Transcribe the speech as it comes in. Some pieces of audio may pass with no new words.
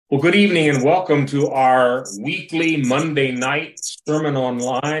Well, good evening and welcome to our weekly Monday night Sermon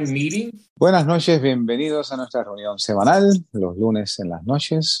Online meeting. Buenas noches, bienvenidos a nuestra reunión semanal, los lunes en las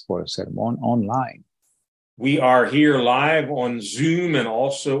noches por Sermón Online. We are here live on Zoom and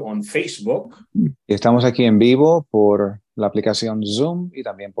also on Facebook. Y estamos aquí en vivo por la aplicación Zoom y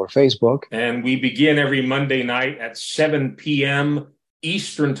también por Facebook. And we begin every Monday night at 7 p.m.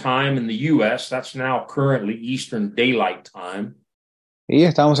 Eastern Time in the U.S. That's now currently Eastern Daylight Time. Y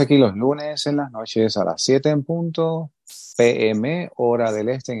estamos aquí los lunes en las noches a las 7 en punto p.m., hora del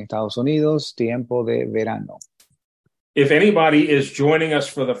este en Estados Unidos, tiempo de verano. If anybody is joining us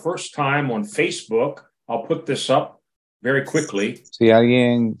for the first time on Facebook, I'll put this up very quickly. Si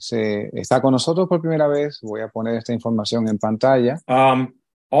alguien está con nosotros por primera vez, voy a poner esta información en pantalla.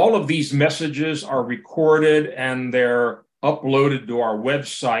 All of these messages are recorded and they're uploaded to our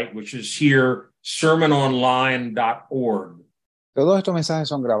website, which is here, sermononline.org. Todos estos mensajes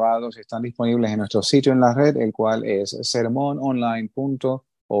son grabados y están disponibles en nuestro sitio en la red, el cual es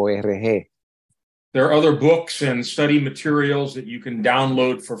sermononline.org. There are other books and study materials that you can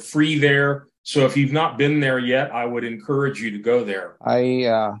download for free there. So if you've not been there yet, I would encourage you to go there. Hay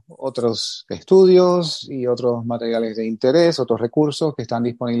otros estudios y otros materiales de interés, otros recursos que están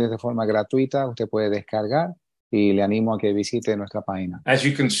disponibles de forma gratuita. Usted puede descargar y le animo a que visite nuestra página. As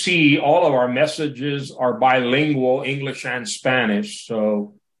you can see, all of our messages are bilingual, English and Spanish.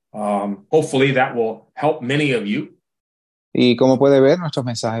 So hopefully that will help many of you. Y como puede ver, nuestros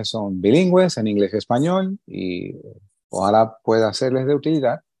mensajes son bilingües en inglés y español y ojalá pueda serles de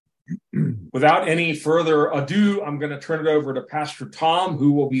utilidad. Without any further ado, I'm going to turn it over to Pastor Tom,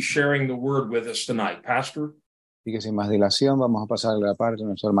 who will be sharing the word with us tonight. Pastor? Y que sin más dilación vamos a pasar a la parte de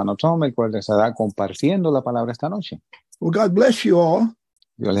nuestro hermano Tom, el cual estará compartiendo la palabra esta noche. Well, God bless you all.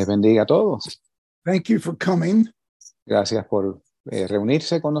 Dios les bendiga a todos. Thank you for coming. Gracias por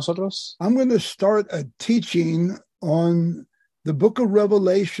reunirse con nosotros. I'm going to start a teaching on the book of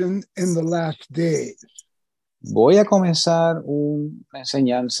Revelation in the last days. Voy a comenzar una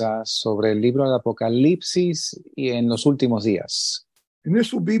enseñanza sobre el libro del Apocalipsis y en los últimos días. And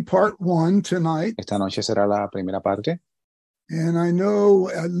this will be part 1 tonight. Esta noche será la primera parte. And I know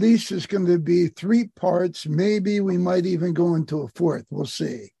at least it's going to be 3 parts. Maybe we might even go into a 4th. We'll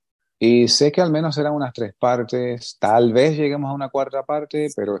see. Y sé que al menos serán unas 3 partes. Tal vez lleguemos a una 4ª parte,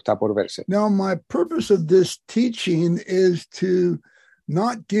 pero está por verse. Now, my purpose of this teaching is to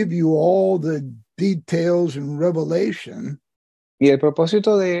not give you all the details and revelation. Y el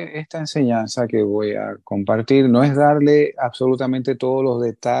propósito de esta enseñanza que voy a compartir no es darle absolutamente todos los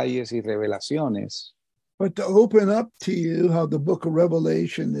detalles y revelaciones, but to open up to you how the book of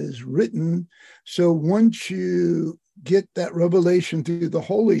Revelation is written. So once you get that revelation through the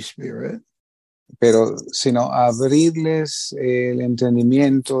Holy Spirit, pero sino abrirles el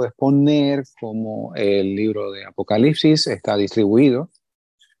entendimiento, exponer cómo el libro de Apocalipsis está distribuido.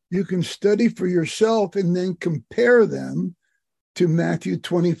 You can study for yourself and then compare them to Matthew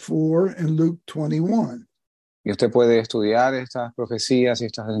 24 and Luke 21. Y usted puede estudiar estas profecías y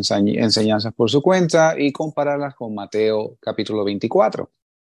estas enseñanzas por su cuenta y compararlas con Mateo capítulo 24.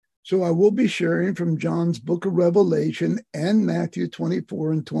 So I will be sharing from John's book of Revelation and Matthew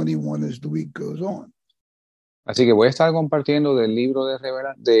 24 and 21 as the week goes on. Así que voy a estar compartiendo del libro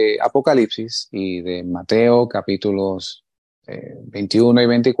de Apocalipsis y de Mateo capítulos 21 y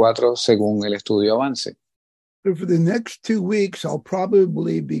 24 según el estudio avance. So for the next 2 weeks, I'll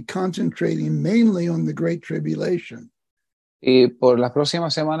probably be concentrating mainly on the Great Tribulation. Y por las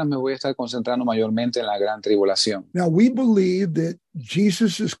próximas semanas me voy a estar concentrando mayormente en la gran tribulación. Now, we believe that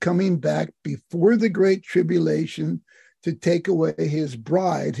Jesus is coming back before the Great Tribulation to take away his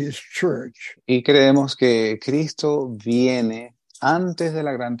bride, his church. Y creemos que Cristo viene antes de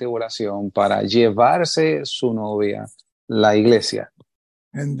la gran tribulación para llevarse su novia, la iglesia.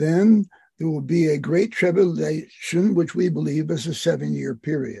 And then there will be a Great Tribulation, which we believe is a 7-year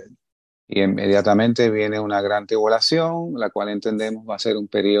period. Y inmediatamente viene una gran tribulación, la cual entendemos va a ser un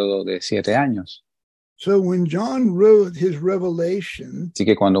periodo de 7 años. So when John wrote his Revelation, Así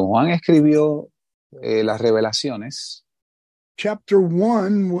que cuando Juan escribió las revelaciones, chapter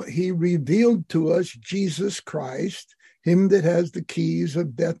 1, he revealed to us Jesus Christ, him that has the keys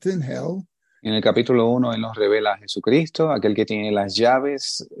of death and hell. en el capítulo 1 él nos revela a Jesucristo, aquel que tiene las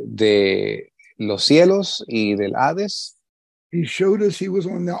llaves de los cielos y del Hades. He showed us he was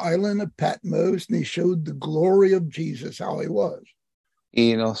on the island of Patmos, and he showed the glory of Jesus, how he was.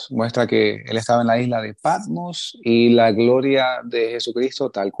 Y nos muestra que él estaba en la isla de Patmos y la gloria de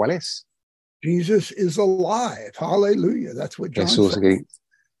Jesucristo tal cual es. Jesus is alive. Hallelujah. That's what John said.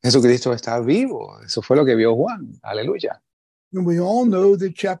 Jesucristo está vivo. Eso fue lo que vio Juan. Aleluya. And we all know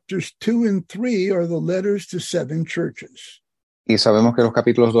that chapters 2 and 3 are the letters to 7 churches. Y sabemos que los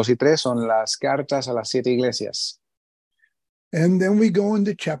capítulos 2 y 3 son las cartas a las 7 iglesias. And then we go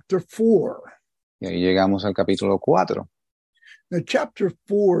into chapter 4. Y ahí llegamos al capítulo 4. Now, chapter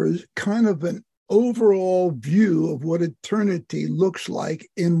 4 is kind of an overall view of what eternity looks like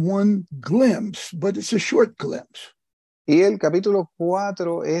in one glimpse, but it's a short glimpse. Y el capítulo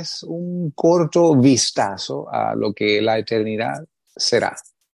 4 es un corto vistazo a lo que la eternidad será.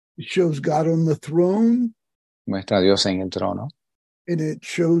 It shows God on the throne, Muestra a Dios en el trono. and it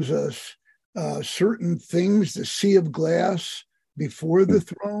shows us certain things, the sea of glass before the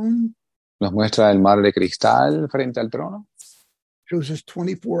throne, Nos muestra el mar de cristal frente al trono, shows us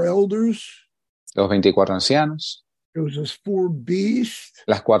 24 elders, los 24 ancianos, shows us 4 beasts,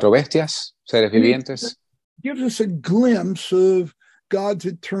 las 4 bestias, seres vivientes, gives us a glimpse of God's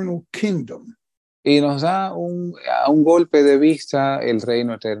eternal kingdom. y nos da a un golpe de vista el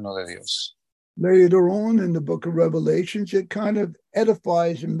reino eterno de Dios. Later on in the book of Revelations, it kind of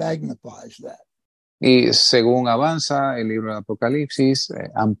edifies and magnifies that. Y según avanza el libro de Apocalipsis,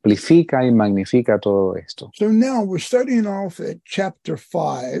 amplifica y magnifica todo esto. So now we're starting off at chapter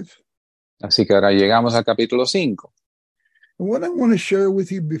 5. Así que ahora llegamos al capítulo 5. And what I want to share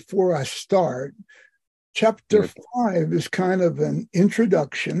with you before I start, chapter 5 is kind of an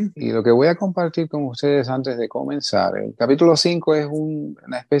introduction. Y lo que voy a compartir con ustedes antes de comenzar, el capítulo 5 es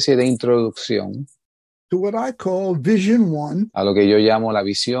una especie de introducción To what I call Vision 1 a lo que yo llamo la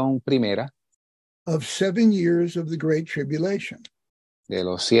visión primera of 7 years of the Great Tribulation. de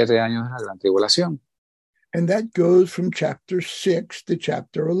los 7 años de la Gran Tribulación. And that goes from chapter 6 to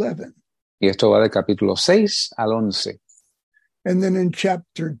chapter 11. Y esto va del capítulo 6 al 11. And then in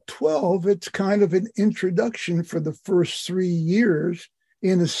chapter 12, it's kind of an introduction for the first 3 years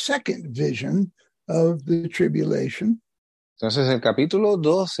in a second vision of the tribulation. Entonces el capítulo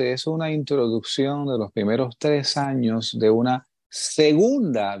 12 es una introducción de los primeros 3 años de una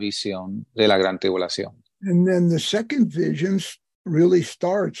segunda visión de la Gran Tribulación. And then the second vision really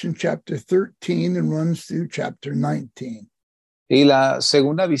starts in chapter 13 and runs through chapter 19. Y la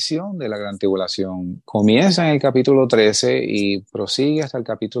segunda visión de la Gran Tribulación comienza en el capítulo 13 y prosigue hasta el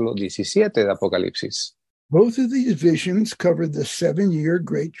capítulo 17 de Apocalipsis. Both of these visions cover the 7-year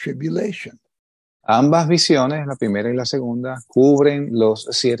Great Tribulation. Ambas visiones, la primera y la segunda, cubren los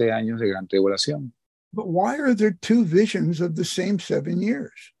 7 años de Gran Tribulación. But why are there 2 visions of the same 7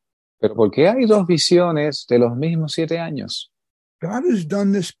 years? Pero ¿por qué hay 2 visiones de los mismos 7 años? God has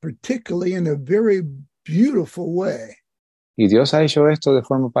done this particularly in a very beautiful way. Y Dios ha hecho esto de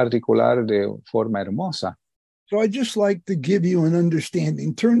forma particular, de forma hermosa. So I'd just like to give you an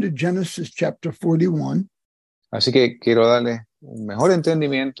understanding. Turn to Genesis chapter 41. Así que quiero darles un mejor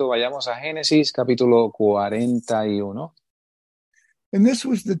entendimiento. Vayamos a Génesis capítulo 41. And this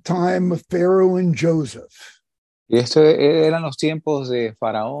was the time of Pharaoh and Joseph. Y estos eran los tiempos de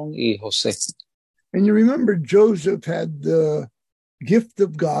Faraón y José. And you remember Joseph had the gift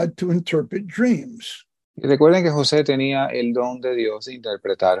of God to interpret dreams. Y recuerden que José tenía el don de Dios de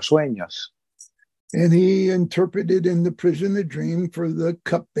interpretar sueños. And he interpreted in the prison the dream for the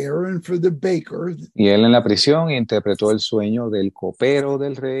cupbearer and for the baker. Y él en la prisión interpretó el sueño del copero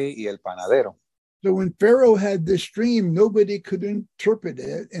del rey y el panadero. So when Pharaoh had this dream, nobody could interpret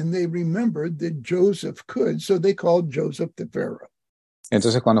it, and they remembered that Joseph could, so they called Joseph the Pharaoh.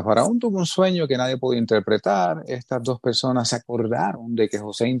 Entonces, cuando Faraón tuvo un sueño que nadie podía interpretar, estas 2 personas se acordaron de que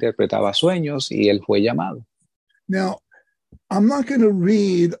José interpretaba sueños y él fue llamado. Now, I'm not going to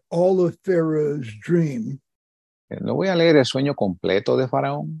read all of Pharaoh's dream, No voy a leer el sueño completo de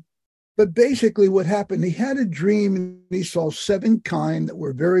Faraón, but basically what happened, he had a dream and he saw 7 kine that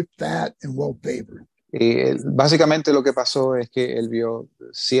were very fat and well-favored. y básicamente lo que pasó es que él vio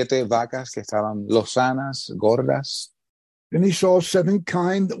 7 vacas que estaban lozanas, gordas, Then he saw 7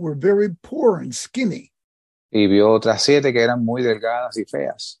 kine that were very poor and skinny. y vio otras 7 que eran muy delgadas y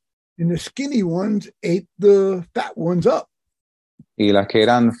feas. And the skinny ones ate the fat ones up. Y las que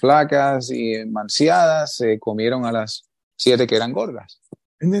eran flacas y manciadas se comieron a las 7 que eran gordas.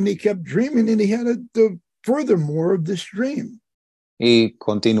 And then he kept dreaming and he had the furthermore of this dream. Y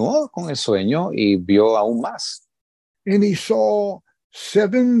continuó con el sueño y vio aún más. And he saw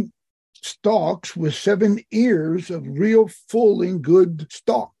 7 stalks with 7 ears of real full and good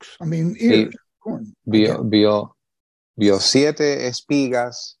stalks. I mean, ears. Corn. Vio 7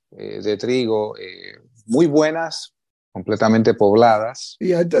 espigas de trigo muy buenas, completamente pobladas.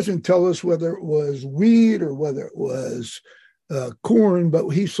 Yeah, it doesn't tell us whether it was wheat or whether it was corn, but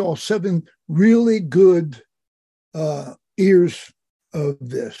he saw 7 really good ears of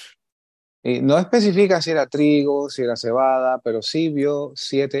this. Y no especifica si era trigo, si era cebada, pero sí vio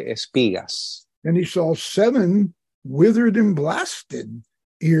 7 espigas. And he saw 7 withered and blasted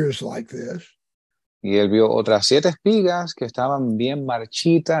ears like this. Y él vio otras 7 espigas que estaban bien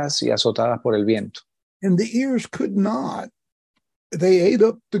marchitas y azotadas por el viento. And the ears could not. They ate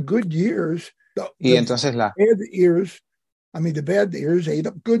up the good ears. Y entonces bad ears, the bad ears ate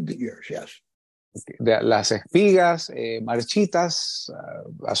up good ears, yes. Las espigas marchitas,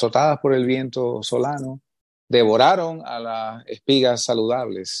 azotadas por el viento solano, devoraron a las espigas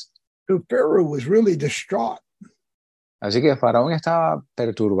saludables. So Pharaoh was really distraught. Así que Faraón estaba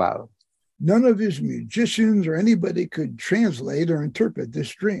perturbado. None of his magicians or anybody could translate or interpret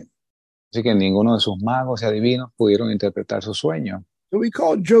this dream. Así que ninguno de sus magos y adivinos pudieron interpretar su sueño. So he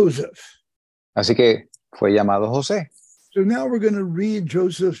called Joseph. Así que fue llamado José. So now we're going to read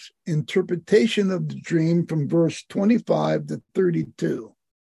Joseph's interpretation of the dream from verse 25 to 32.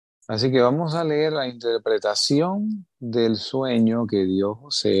 Así que vamos a leer la interpretación del sueño que dio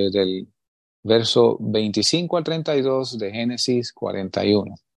José del verso 25 al 32 de Génesis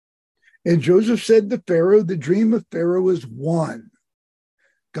 41. And Joseph said to Pharaoh, the dream of Pharaoh is one.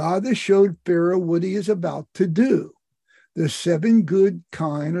 God has showed Pharaoh what he is about to do. The 7 good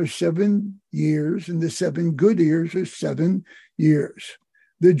kine are 7 years, and the 7 good ears are 7 years.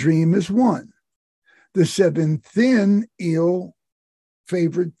 The dream is one. The 7 thin,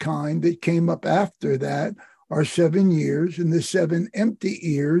 ill-favored kine that came up after that are 7 years, and the 7 empty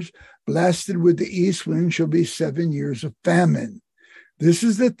ears, blasted with the east wind, shall be 7 years of famine. This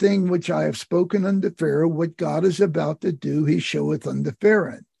is the thing which I have spoken unto Pharaoh. What God is about to do, he showeth unto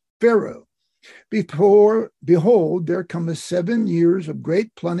Pharaoh. Behold, there cometh 7 years of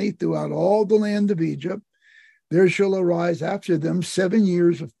great plenty throughout all the land of Egypt. There shall arise after them 7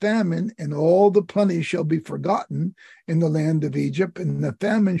 years of famine, and all the plenty shall be forgotten in the land of Egypt, and the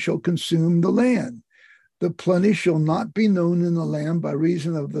famine shall consume the land. The plenty shall not be known in the land by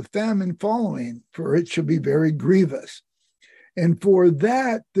reason of the famine following, for it shall be very grievous. And for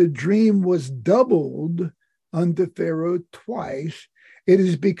that the dream was doubled unto Pharaoh twice. It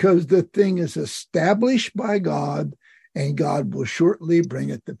is because the thing is established by God, and God will shortly bring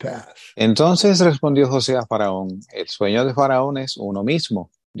it to pass. Entonces respondió José a Faraón: el sueño de Faraón es uno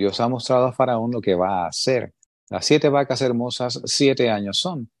mismo. Dios ha mostrado a Faraón lo que va a hacer. Las 7 vacas hermosas 7 años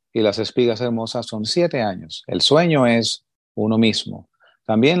son, y las espigas hermosas son 7 años. El sueño es uno mismo.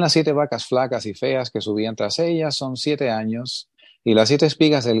 También las 7 vacas flacas y feas que subían tras ellas son 7 años, y las 7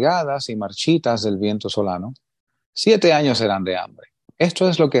 espigas delgadas y marchitas del viento solano, 7 años serán de hambre. Esto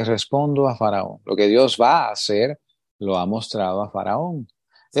es lo que respondo a Faraón. Lo que Dios va a hacer, lo ha mostrado a Faraón.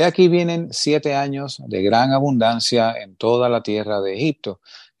 He aquí vienen 7 años de gran abundancia en toda la tierra de Egipto,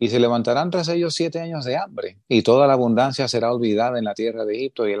 y se levantarán tras ellos 7 años de hambre, y toda la abundancia será olvidada en la tierra de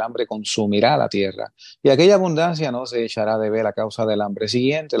Egipto, y el hambre consumirá la tierra. Y aquella abundancia no se echará de ver a causa del hambre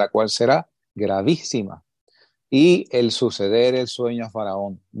siguiente, la cual será gravísima. Y el suceder el sueño a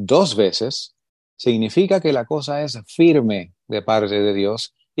Faraón 2 veces significa que la cosa es firme de parte de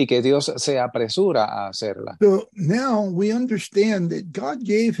Dios y que Dios se apresura a hacerla. So now we understand that God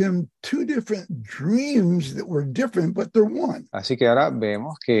gave him 2 different dreams that were different, but they're one. Así que ahora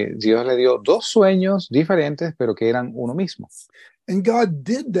vemos que Dios le dio 2 sueños diferentes, pero que eran uno mismo. And God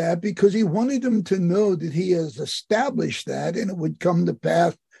did that because he wanted him to know that he has established that and it would come to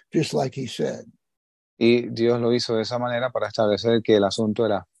pass just like he said. Y Dios lo hizo de esa manera para establecer que el asunto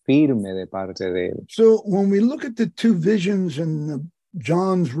era firme de parte de él. So when we look at the 2 visions in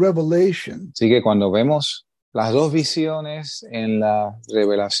John's revelation, Así que cuando vemos las 2 visiones en la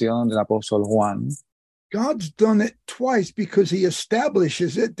revelación del apóstol Juan, God's done it twice because he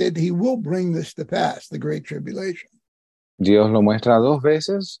establishes it that he will bring this to pass, the Great Tribulation. Dios lo muestra 2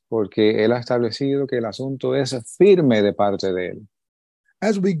 veces porque él ha establecido que el asunto es firme de parte de él.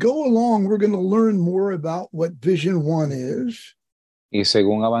 As we go along, we're going to learn more about what Vision 1 is. Y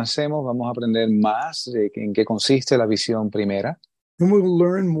según avancemos, vamos a aprender más de en qué consiste la visión primera. And we'll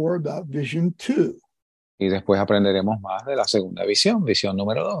learn more about Vision 2. Y después aprenderemos más de la segunda visión, visión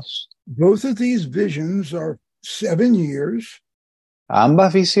número 2. Both of these visions are 7 years.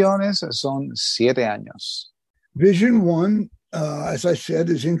 Ambas visiones son 7 años. Vision 1, as I said,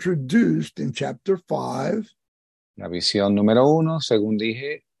 is introduced in chapter 5. La visión número 1, según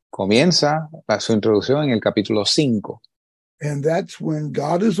dije, comienza su introducción en el capítulo 5. And that's when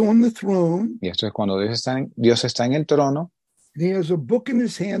God is on the throne. Y esto es cuando Dios está en el trono. And he has a book in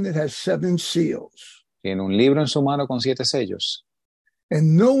his hand that has 7 seals. Tiene un libro en su mano con 7 sellos.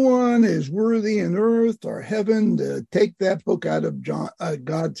 And no one is worthy in earth or heaven to take that book out of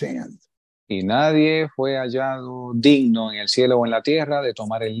God's hand. Y nadie fue hallado digno en el cielo o en la tierra de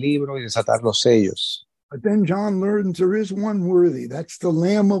tomar el libro y desatar los sellos. But then John learns there is one worthy. That's the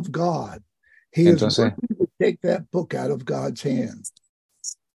Lamb of God. He is Entonces, worthy to take that book out of God's hand.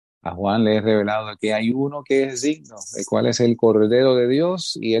 a Juan le es revelado que hay uno que es digno, el cual es el Cordero de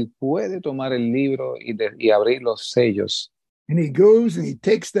Dios, y él puede tomar el libro y abrir los sellos. And he goes and he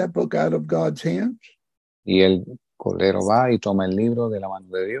takes that book out of God's hands. Y el Cordero va y toma el libro de la mano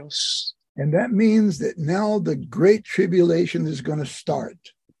de Dios. And that means that now the great tribulation is going to start.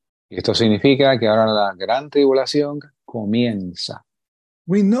 Y esto significa que ahora la gran tribulación comienza.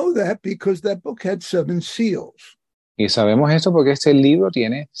 We know that because that book had 7 seals. Y sabemos esto porque este libro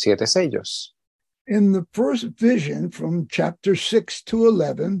tiene 7 sellos. In the first vision from chapter 6 to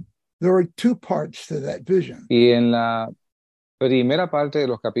 11, there are 2 parts to that vision. Y en la primera parte de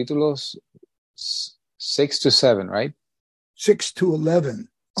los capítulos 6 to 7, right? 6 to 11.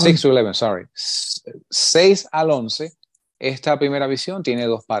 6 to 11, sorry. 6 al 11, esta primera visión tiene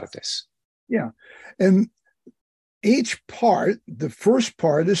 2 partes. Yeah. And each part, the first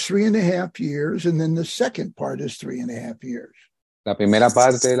part is 3.5 years, and then the second part is 3.5 years. La primera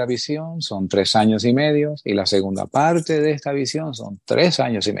parte de la visión son 3 años y medio, y la segunda parte de esta visión son 3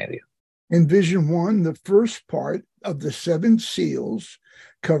 años y medio. In vision 1, the first part of the 7 seals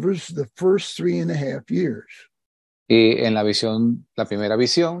covers the first 3.5 years. Y en la primera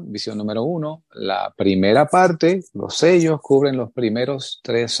visión, visión número 1, la primera parte, los sellos cubren los primeros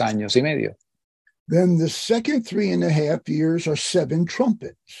 3 años y medio. Then the second 3.5 years are 7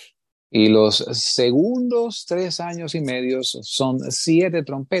 trumpets. Y los segundos 3 años y medio son 7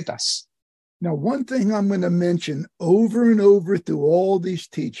 trompetas. Now, one thing I'm going to mention over and over through all these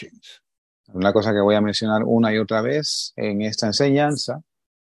teachings Una cosa que voy a mencionar una y otra vez en esta enseñanza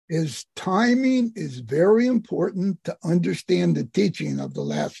is timing is very important to understand the teaching of the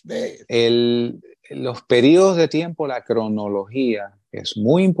last days. Los periodos de tiempo, la cronología, es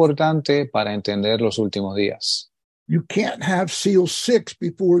muy importante para entender los últimos días. You can't have seal 6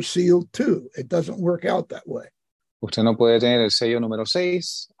 before seal 2. It doesn't work out that way. Usted no puede tener el sello número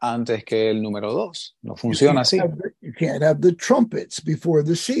 6 antes que el número 2. No funciona así. You can't have the trumpets before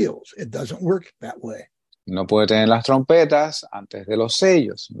the seals. It doesn't work that way. No puede tener las trompetas antes de los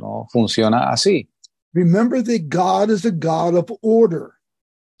sellos. No funciona así. Remember that God is a God of order.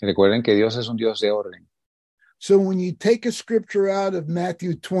 Recuerden que Dios es un Dios de orden. So when you take a scripture out of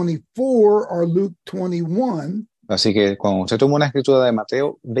Matthew 24 or Luke 21, Así que cuando usted toma una escritura de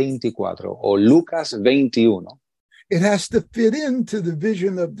Mateo 24 o Lucas 21, it has to fit into the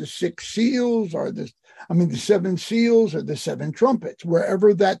vision of the 6 seals or the 7 seals or the 7 trumpets,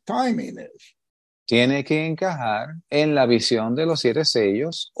 wherever that timing is. tiene que encajar en la visión de los 7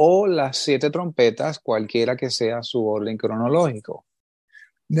 sellos o las 7 trompetas, cualquiera que sea su orden cronológico.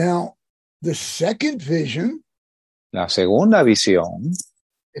 Now, the second vision, La segunda visión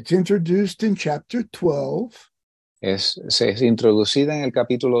it's introduced in chapter 12, es introducida en el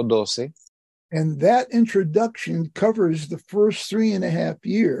capítulo 12, and that introduction covers the first 3.5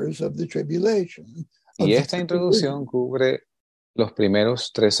 years of the tribulation. y esta introducción cubre los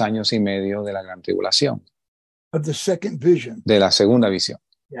primeros 3 años y medio de la gran tribulación, Of the second vision. de la segunda visión.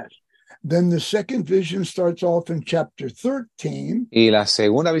 Yes. Then the second vision starts off in chapter 13, Y la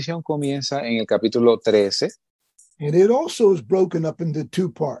segunda visión comienza en el capítulo 13 and it also is broken up into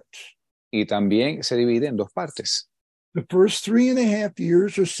 2 parts. y también se divide en 2 partes. The first 3.5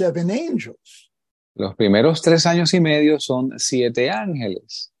 years are 7 angels. Los primeros 3 años y medio son 7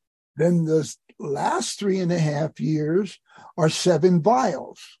 ángeles. Then the last 3.5 years are 7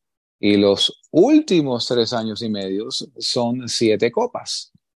 vials. Y los últimos 3 años y medio son 7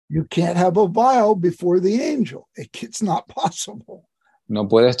 copas. You can't have a vial before the angel. It's not possible. No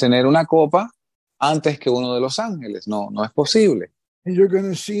puedes tener una copa antes que uno de los ángeles. No es posible. And you're going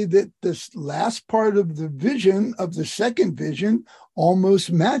to see that this last part of the vision of the second vision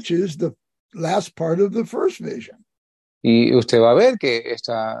almost matches the last part of the first vision. Y usted va a ver que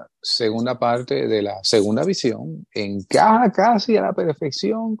esta segunda parte de la segunda visión encaja casi a la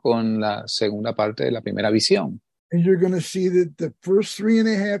perfección con la segunda parte de la primera visión. And you're going to see that the first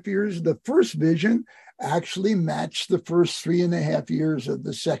 3.5 years of the first vision actually match the first 3.5 years of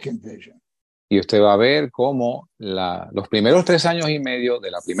the second vision. Y usted va a ver cómo los primeros 3 años y medio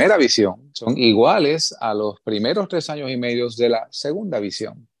de la primera visión son iguales a los primeros 3 años y medio de la segunda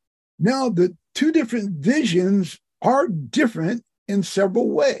visión. Now, the 2 different visions are different in several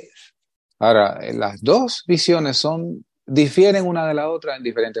ways. Ahora, las 2 visiones difieren una de la otra en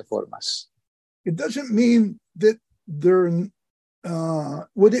diferentes formas. It doesn't mean that they're,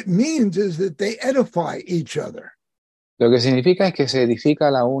 what it means is that they edify each other. Lo que significa es que se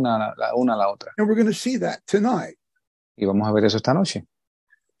edifica la una a la otra. And we're going to see that tonight. Y vamos a ver eso esta noche.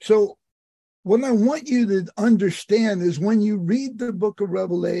 So what I want you to understand is when you read the book of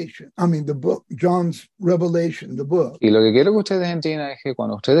Revelation, the book, John's Revelation, the book, Y lo que quiero que ustedes entiendan es que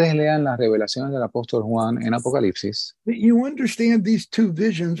cuando ustedes lean las revelaciones del apóstol Juan en Apocalipsis, that you understand these two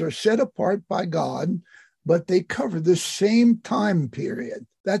visions are set apart by God, but they cover the same time period.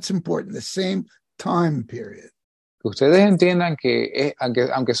 That's important, the same time period. que ustedes entiendan que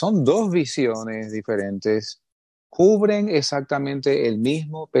aunque son dos visiones diferentes, cubren exactamente el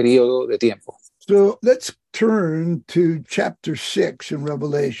mismo periodo de tiempo. So let's turn to chapter 6 in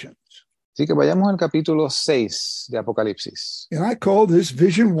Revelation. Así que vayamos al capítulo 6 de Apocalipsis. And I call this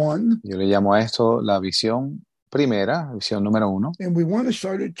vision 1. Yo le llamo a esto la visión primera, visión número 1. And we want to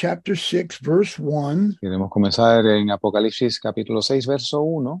start at chapter 6, verse 1. Queremos comenzar en Apocalipsis capítulo 6, verso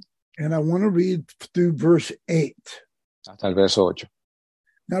 1, And I want to read through verse 8. hasta el verso 8.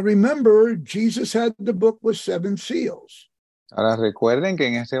 Now remember, Jesus had the book with 7 seals. Ahora recuerden que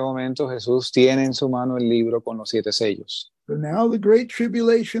en este momento Jesús tiene en su mano el libro con los 7 sellos. So now the great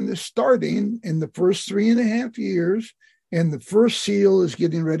tribulation is starting in the first 3.5 years, and the first seal is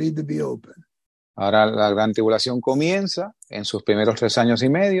getting ready to be opened. Ahora la gran tribulación comienza en sus primeros 3 años y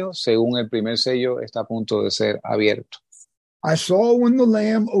medio, según el primer sello está a punto de ser abierto. I saw when the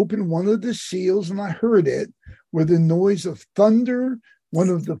Lamb opened one of the seals, and I heard it with the noise of thunder, one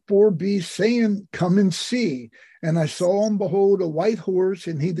of the 4 beasts saying, "Come and see." And I saw and behold a white horse,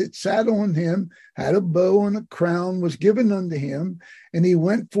 and he that sat on him had a bow, and a crown was given unto him, and he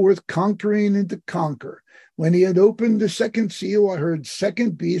went forth conquering and to conquer. When he had opened the second seal, I heard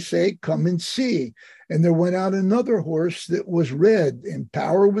second beast say, "Come and see." And there went out another horse that was red, and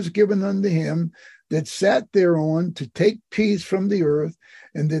power was given unto him that sat thereon to take peace from the earth,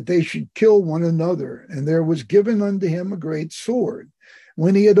 and that they should kill one another. And there was given unto him a great sword.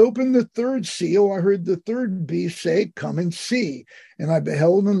 When he had opened the third seal, I heard the third beast say, "Come and see." And I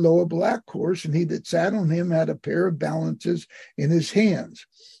beheld, and lo, a black horse, and he that sat on him had a pair of balances in his hands.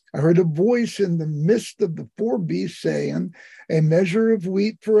 I heard a voice in the midst of the 4 beasts saying, "A measure of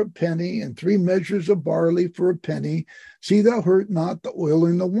wheat for a penny, and 3 measures of barley for a penny. See thou hurt not the oil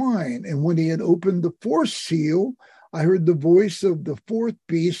and the wine." And when he had opened the 4th seal, I heard the voice of the 4th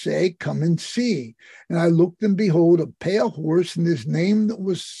beast say, "Come and see." And I looked, and behold, a pale horse, and his name that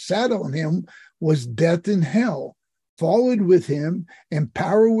was sat on him was Death, and hell followed with him, and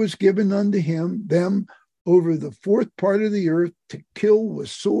power was given unto them over the 4th part of the earth to kill with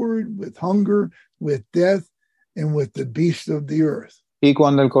sword, with hunger, with death, and with the beast of the earth. Y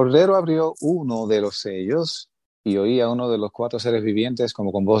cuando el Cordero abrió uno de los sellos, y oí a uno de los 4 seres vivientes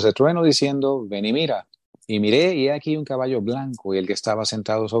como con voz de trueno diciendo, "Ven y mira." Y miré, y he aquí un caballo blanco, y el que estaba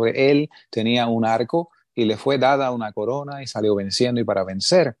sentado sobre él tenía un arco, y le fue dada una corona, y salió venciendo y para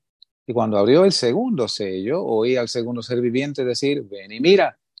vencer. Y cuando abrió el segundo sello, oí al segundo ser viviente decir, "Ven y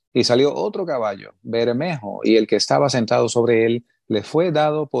mira." Y salió otro caballo, bermejo, y el que estaba sentado sobre él le fue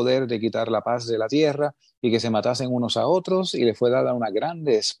dado poder de quitar la paz de la tierra, y que se matasen unos a otros, y le fue dada una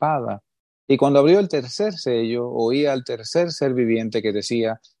grande espada. Y cuando abrió el tercer sello, oí al tercer ser viviente que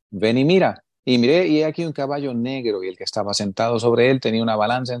decía, "Ven y mira." Y miré, y he aquí un caballo negro, y el que estaba sentado sobre él tenía una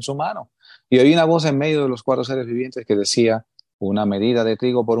balanza en su mano. Y oí una voz en medio de los 4 seres vivientes que decía, "Una medida de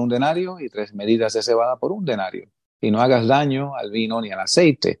trigo por 1 denario, y 3 medidas de cebada por 1 denario. Y no hagas daño al vino ni al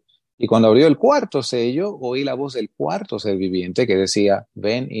aceite." Y cuando abrió el cuarto sello, oí la voz del cuarto ser viviente que decía,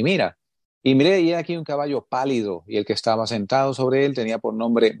 "Ven y mira." Y miré, y he aquí un caballo pálido, y el que estaba sentado sobre él tenía por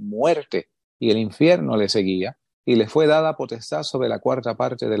nombre Muerte, y el infierno le seguía. Y le fue dada potestad sobre la 4ª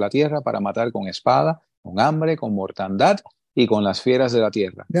parte de la tierra para matar con espada, con hambre, con mortandad y con las fieras de la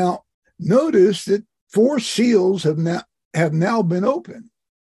tierra. Now, notice that 4 seals have now been opened.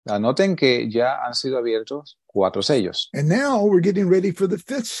 Anoten que ya han sido abiertos 4 sellos. And now we're getting ready for the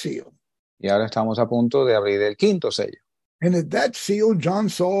 5th seal. Y ahora estamos a punto de abrir el 5.º sello. And at that seal, John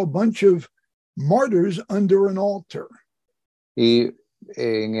saw a bunch of martyrs under an altar. Y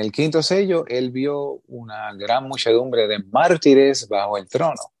en el 5.º sello, él vio una gran muchedumbre de mártires bajo el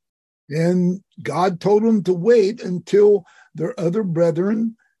trono. And God told him to wait until their other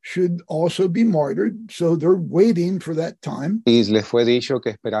brethren should also be martyred. So they're waiting for that time. Y les fue dicho que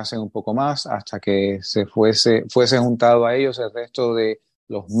esperasen un poco más hasta que fuese juntado a ellos el resto de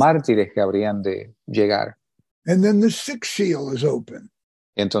los mártires que habrían de llegar. And then the 6th seal is open.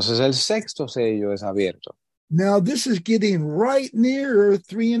 Entonces el 6.º sello es abierto. Now this is getting right near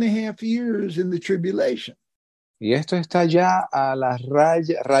 3.5 years in the tribulation. Y esto está ya a la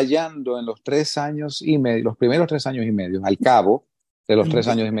rayando en los 3 años y medio, los primeros 3 años y medio, al cabo de los 3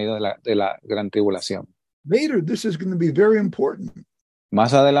 años y medio de la gran tribulación. Later, this is going to be very important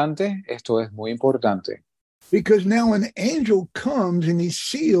Más adelante, esto es muy importante, because now an angel comes and he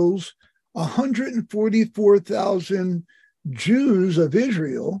seals 144,000 Jews of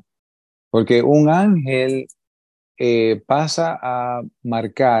Israel, porque un ángel pasa a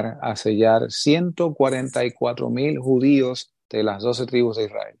marcar, a sellar 144,000 judíos de las 12 tribus de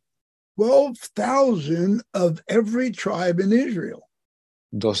Israel. 12,000 of every tribe in Israel.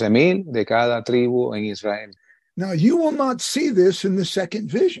 12,000 de cada tribu en Israel. Now, you will not see this in the second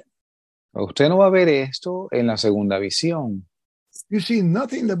vision. Usted no va a ver esto en la segunda visión. You see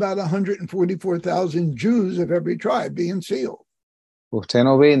nothing about 144,000 Jews of every tribe being sealed. Usted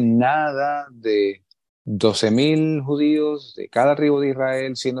no ve nada de 12,000 judíos de cada tribu de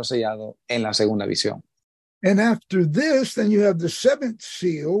Israel siendo sellado en la segunda visión. And after this, then you have the seventh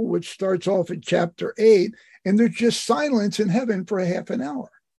seal, which starts off at chapter 8, and there's just silence in heaven for a half an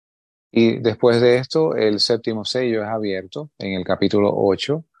hour. Y después de esto, el séptimo sello es abierto en el capítulo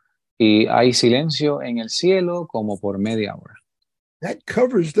 8 y hay silencio en el cielo como por media hora. That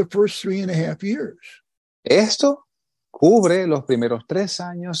covers the first 3.5 years. Esto cubre los primeros 3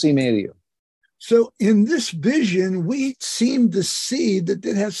 años y medio. So in this vision, we seem to see that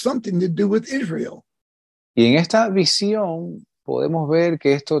it has something to do with Israel. Y en esta visión podemos ver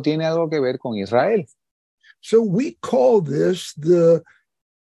que esto tiene algo que ver con Israel. So we call this the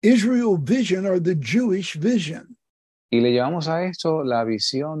Israel vision or the Jewish vision. Y le llamamos a esto la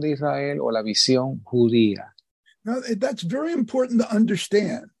visión de Israel o la visión judía. Now, that's very important to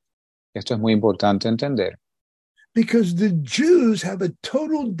understand Esto es muy importante entender, because the Jews have a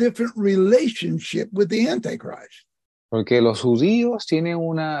total different relationship with the Antichrist. porque los judíos tienen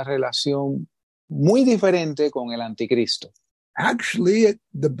una relación muy diferente con el anticristo. Actually,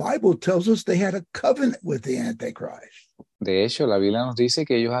 the Bible tells us they had a covenant with the Antichrist. De hecho, la Biblia nos dice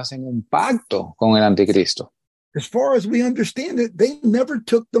que ellos hacen un pacto con el anticristo. As far as we understand it, they never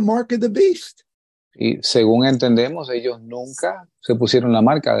took the mark of the beast. Y según entendemos, ellos nunca se pusieron la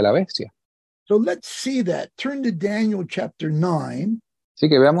marca de la bestia. So let's see that. Turn to Daniel chapter 9. Así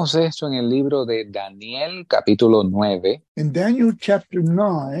que veamos esto en el libro de Daniel, capítulo 9. In Daniel chapter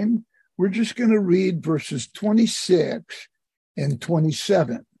 9, we're just going to read verses 26 and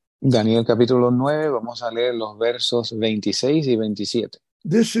 27. Daniel, capítulo 9, vamos a leer los versos 26 y 27.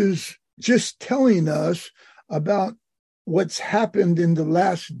 This is just telling us about what's happened in the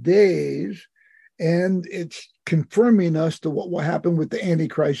last days, and it's confirming us to what will happen with the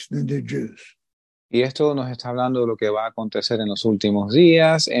Antichrist and the Jews. Y esto nos está hablando de lo que va a acontecer en los últimos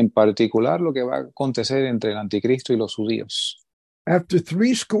días, en particular lo que va a acontecer entre el anticristo y los judíos. After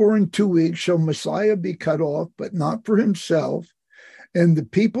 62 weeks shall Messiah be cut off, but not for himself, and the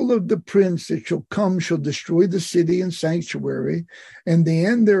people of the prince that shall come shall destroy the city and sanctuary, and the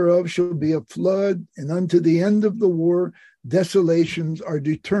end thereof shall be a flood, and unto the end of the war desolations are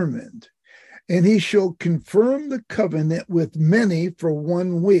determined. And he shall confirm the covenant with many for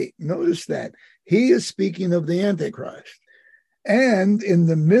 1 week. Notice that. He is speaking of the Antichrist. And in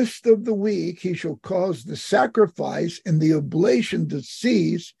the midst of the week, he shall cause the sacrifice and the oblation to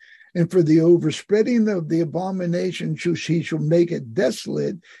cease, and for the overspreading of the abomination he shall make it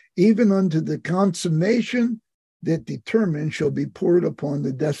desolate, even unto the consummation that determined shall be poured upon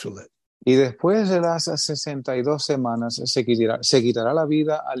the desolate. Y después de las 62 semanas se quitará la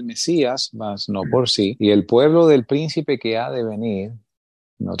vida al Mesías, mas no por sí, y el pueblo del príncipe que ha de venir,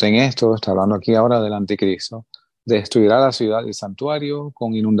 noten esto, está hablando aquí ahora del anticristo, destruirá la ciudad y el santuario,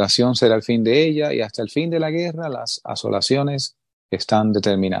 con inundación será el fin de ella, y hasta el fin de la guerra las asolaciones están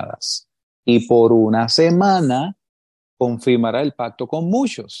determinadas. Y por 1 semana confirmará el pacto con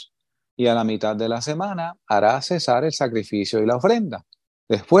muchos, y a la mitad de la semana hará cesar el sacrificio y la ofrenda.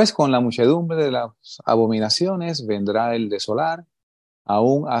 Después, con la muchedumbre de las abominaciones, vendrá el desolar,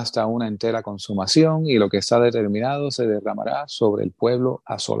 aún hasta una entera consumación, y lo que está determinado se derramará sobre el pueblo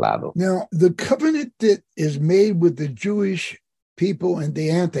asolado. Now, the covenant that is made with the Jewish people and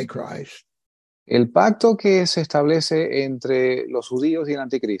the Antichrist, El pacto que se establece entre los judíos y el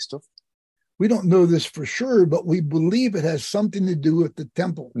anticristo, we don't know this for sure, but we believe it has something to do with the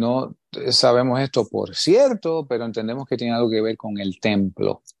temple. no sabemos esto por cierto, pero entendemos que tiene algo que ver con el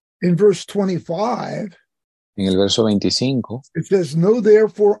templo. In verse 25, En el verso 25, it says, "Know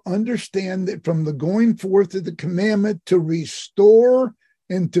therefore, understand that from the going forth of the commandment to restore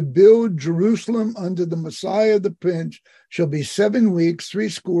and to build Jerusalem unto the Messiah the Prince shall be 7 weeks,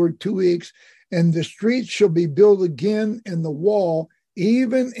 62 weeks, and the streets shall be built again and the wall,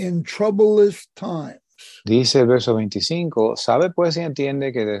 even in troublous times." dice el verso 25, sabe pues y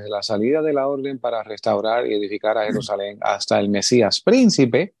entiende que desde la salida de la orden para restaurar y edificar a Jerusalén hasta el Mesías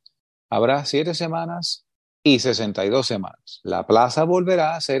príncipe, habrá 7 semanas y 62 semanas. La plaza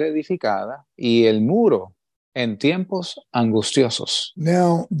volverá a ser edificada y el muro en tiempos angustiosos.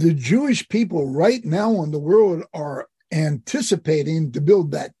 Now, the Jewish people right now in the world are anticipating to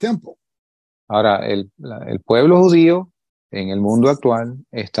build that temple. Ahora, el pueblo judío en el mundo actual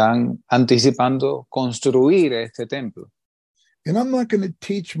están anticipando construir este templo. And I'm not going to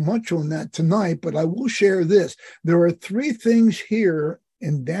teach much on that tonight, but I will share this. There are three things here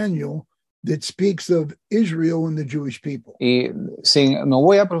in Daniel that speaks of Israel and the Jewish people. Y no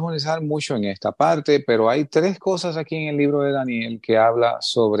voy a profundizar mucho en esta parte, pero hay tres cosas aquí en el libro de Daniel que habla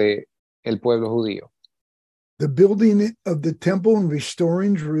sobre el pueblo judío. The building of the temple and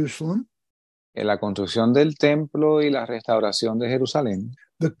restoring Jerusalem. La construcción del templo y la restauración de Jerusalén.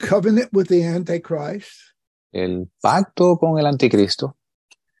 The covenant with the Antichrist. El pacto con el anticristo.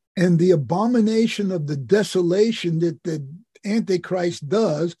 And the abomination of the desolation that the Antichrist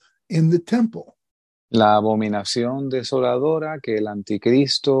does in the temple. La abominación desoladora que el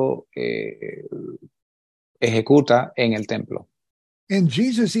anticristo ejecuta en el templo. And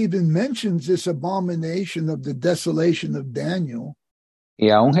Jesus even mentions this abomination of the desolation of Daniel. Y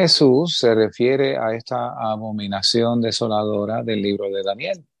aún Jesús se refiere a esta abominación desoladora del libro de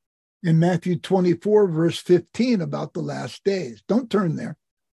Daniel. In Matthew 24, verse 15, about the last days. Don't turn there.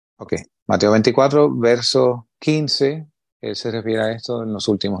 Ok, Mateo 24, verso 15, él se refiere a esto en los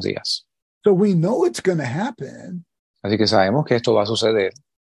últimos días. So we know it's going to happen. Así que sabemos que esto va a suceder.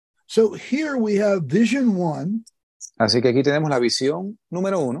 So here we have vision 1. Así que aquí tenemos la visión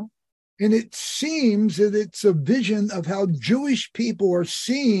número 1. And it seems that it's a vision of how Jewish people are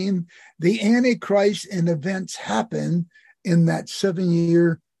seeing the Antichrist and events happen in that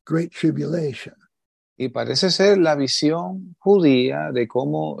 7-year Great Tribulation. Y parece ser la visión judía de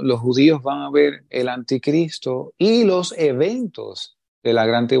cómo los judíos van a ver el anticristo y los eventos de la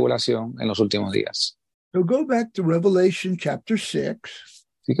gran tribulación en los últimos días. So go back to Revelation chapter 6.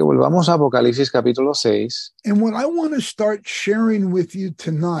 Así que volvamos a Apocalipsis capítulo 6. And what I want to start sharing with you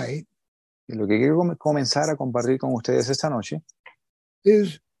tonight Y lo que quiero comenzar a compartir con ustedes esta noche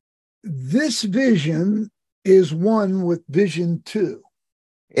is this vision is one with vision 2.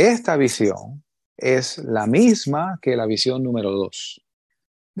 Esta visión es la misma que la visión número 2.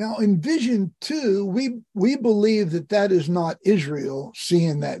 Now, in vision 2, we believe that is not Israel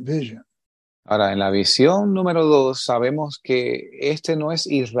seeing that vision. Ahora, en la visión número 2 sabemos que este no es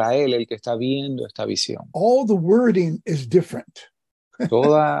Israel el que está viendo esta visión. All the wording is different.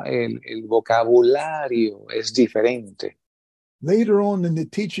 Todo el vocabulario es diferente. Later on in the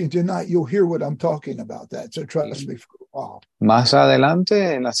teaching tonight, you'll hear what I'm talking about that. So trust me for a while. Más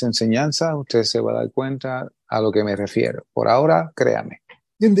adelante en las enseñanzas usted se va a dar cuenta a lo que me refiero. Por ahora, créame.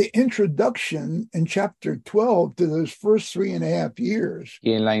 In the introduction in chapter 12 to those first 3.5 years,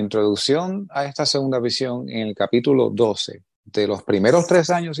 Y en la introducción a esta segunda visión, en el capítulo 12, de los primeros 3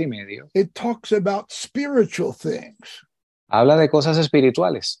 años y medio, it talks about spiritual things. habla de cosas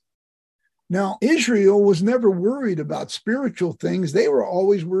espirituales. Now, Israel was never worried about spiritual things. They were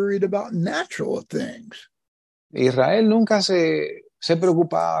always worried about natural things. Israel nunca se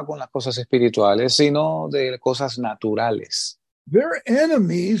preocupaba con las cosas espirituales, sino de cosas naturales. Their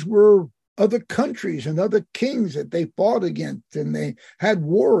enemies were other countries and other kings that they fought against and they had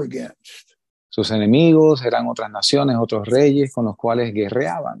war against. Sus enemigos eran otras naciones, otros reyes con los cuales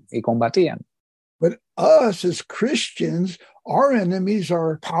guerreaban y combatían. But us as Christians, our enemies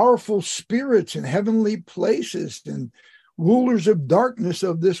are powerful spirits in heavenly places and rulers of darkness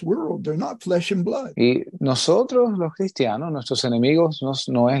of this world. They're not flesh and blood. Y nosotros, los cristianos, nuestros enemigos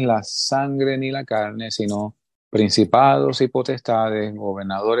no es la sangre ni la carne, sino principados y potestades,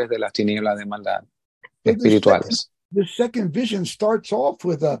 gobernadores de las tinieblas de maldad, espirituales. The second vision starts off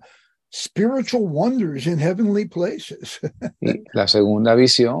with spiritual wonders in heavenly places. Y la segunda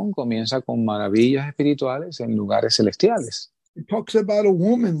visión comienza con maravillas espirituales en lugares celestiales. It talks about a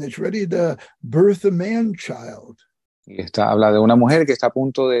woman that's ready to birth a man-child. Y habla de una mujer que está a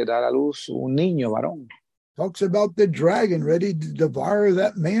punto de dar a luz un niño varón. Talks about the dragon ready to devour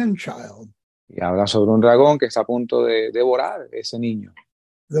that man-child. Y habla sobre un dragón que está a punto de devorar ese niño.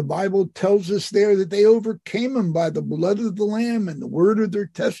 The Bible tells us there that they overcame him by the blood of the Lamb and the word of their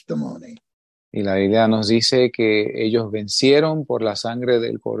testimony. Y la Biblia nos dice que ellos vencieron por la sangre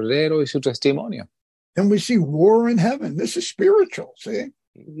del Cordero y su testimonio. And we see war in heaven. This is spiritual, see?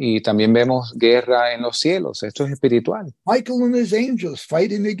 Y también vemos guerra en los cielos. Esto es espiritual. Michael and his angels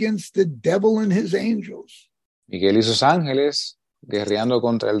fighting against the devil and his angels. Miguel y sus ángeles guerreando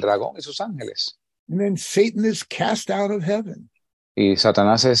contra el dragón y sus ángeles. And then Satan is cast out of heaven. Y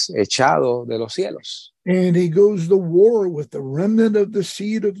Satanás es echado de los cielos. And he goes to war with the remnant of the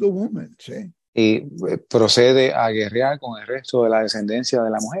seed of the woman, see? y procede a guerrear con el resto de la descendencia de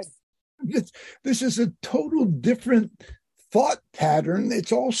la mujer. This is a total different thought pattern.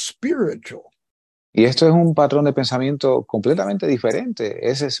 It's all spiritual. Y esto es un patrón de pensamiento completamente diferente,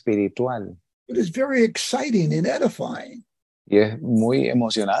 es espiritual But it's very exciting and edifying. y es muy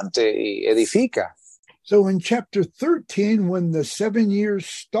emocionante y edifica. So in chapter 13, when the 7 years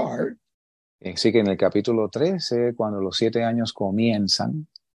start, Así que en el capítulo 13, cuando los 7 años comienzan,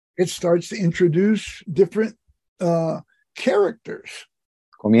 it starts to introduce different characters.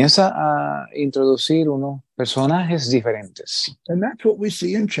 comienza a introducir unos personajes diferentes. And that's what we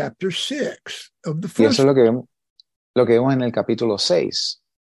see in chapter 6 of the Y eso first. es lo que vemos en el capítulo 6.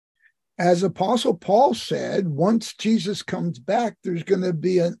 As Apostle Paul said, once Jesus comes back, there's going to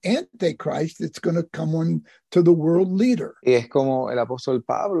be an antichrist that's going to come on to the world leader. Y es como el apóstol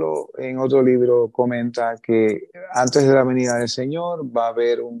Pablo en otro libro comenta que antes de la venida del Señor va a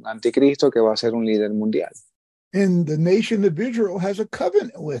haber un anticristo que va a ser un líder mundial. And the nation of Israel has a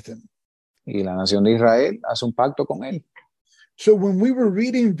covenant with him. Y la nación de Israel hace un pacto con él. So when we were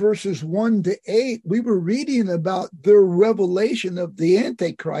reading verses 1 to 8, we were reading about the revelation of the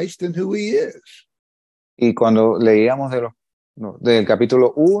Antichrist and who he is. Y cuando leíamos del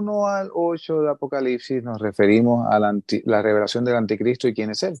capítulo 1 al 8 de Apocalipsis, nos referimos a la revelación del anticristo y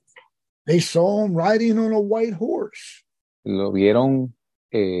quién es él. They saw him riding on a white horse. Lo vieron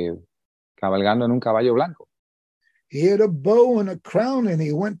cabalgando en un caballo blanco. He had a bow and a crown, and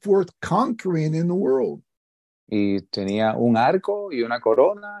he went forth conquering in the world. Y tenía un arco y una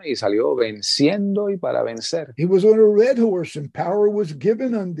corona y salió venciendo y para vencer. He was on a red horse, and power was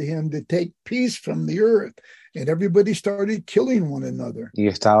given unto him to take peace from the earth. And everybody started killing one another. Y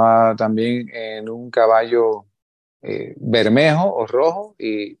estaba también en un caballo bermejo o rojo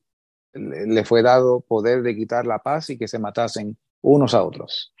y le fue dado poder de quitar la paz y que se matasen unos a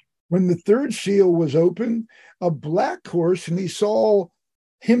otros. When the third seal was opened, a black horse, and he saw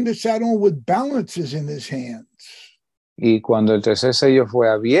him that sat on with balances in his hands. Y cuando el tercer sello fue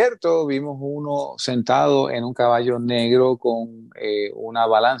abierto, vimos uno sentado en un caballo negro con una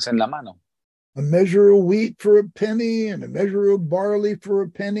balanza en la mano. A measure of wheat for a penny and a measure of barley for a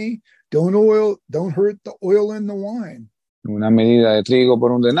penny. Don't hurt the oil and the wine. Una medida de trigo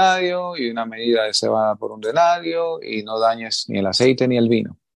por un denario y una medida de cebada por un denario y no dañes ni el aceite ni el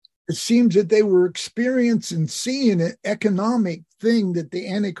vino. It seems that they were experiencing, seeing an economic thing that the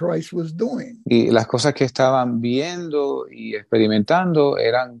Antichrist was doing. Y las cosas que estaban viendo y experimentando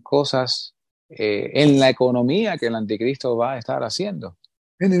eran cosas en la economía que el anticristo va a estar haciendo.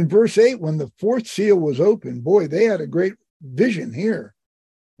 And in verse 8, when the fourth seal was opened, boy, they had a great vision here.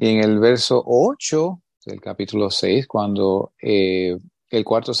 Y en el verso 8 del capítulo 6, cuando el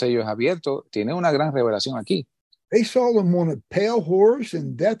cuarto sello es abierto, tiene una gran revelación aquí. They saw him on a pale horse,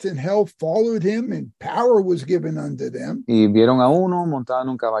 and death and hell followed him, and power was given unto them. Y vieron a uno montado en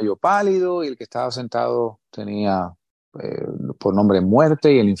un caballo pálido y el que estaba sentado tenía por nombre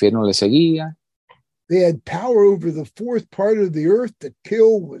muerte y el infierno le seguía. They had power over the fourth part of the earth to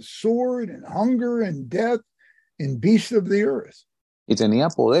kill with sword and hunger and death and beasts of the earth. Y tenía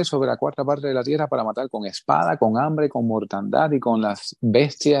poder sobre la cuarta parte de la tierra para matar con espada, con hambre, con mortandad y con las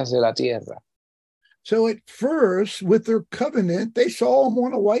bestias de la tierra. So at first, with their covenant, they saw him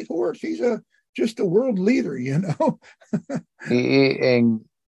on a white horse. He's just a world leader, you know.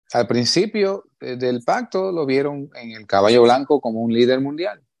 Al principio del pacto lo vieron en el caballo blanco como un líder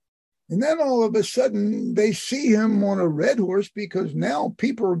mundial. And then all of a sudden, they see him on a red horse because now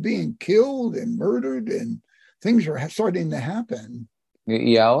people are being killed and murdered and things are starting to happen.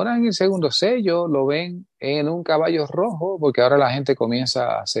 Y ahora en el segundo sello lo ven en un caballo rojo porque ahora la gente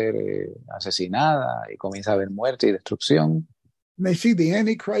comienza a ser asesinada y comienza a haber muerte y destrucción. And they see the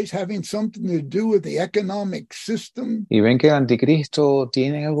Antichrist having something to do with the economic system. Y ven que el anticristo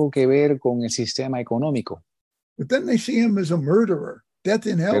tiene algo que ver con el sistema económico. But then they see him as a murderer. Death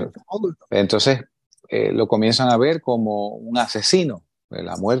and hell followed them. Entonces lo comienzan a ver como un asesino.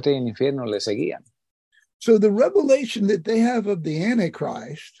 La muerte y el infierno le seguían. So the revelation that they have of the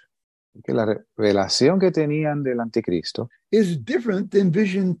Antichrist Que la revelación que tenían del anticristo is different than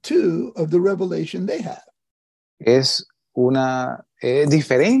vision 2 of the revelation they have. es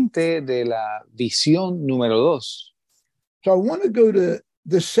diferente de la visión número 2. So I want to go to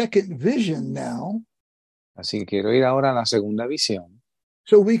the second vision now. Así que quiero ir ahora a la segunda visión.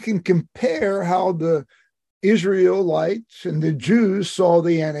 So we can compare how the Israelites and the Jews saw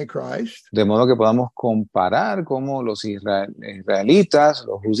the Antichrist. De modo que podamos comparar cómo los israelitas,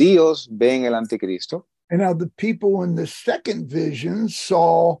 los judíos, ven el anticristo. And how the people in the second vision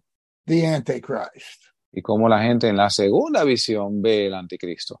saw the Antichrist. Y cómo la gente en la segunda visión ve el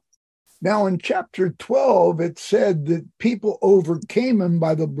anticristo. Now, in chapter 12, it said that people overcame him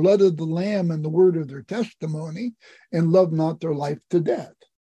by the blood of the Lamb and the word of their testimony, and loved not their life to death.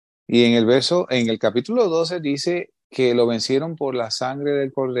 Y en el capítulo 12 dice que lo vencieron por la sangre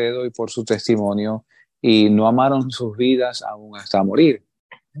del Cordero y por su testimonio, y no amaron sus vidas aún hasta morir.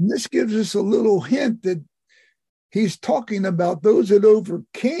 And this gives us a little hint that he's talking about those that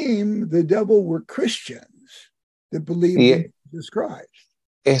overcame the devil were Christians that believed in Jesus Christ.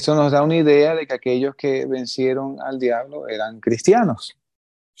 Esto nos da una idea de que aquellos que vencieron al diablo eran cristianos.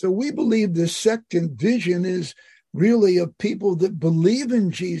 So we believe the second vision is really of people that believe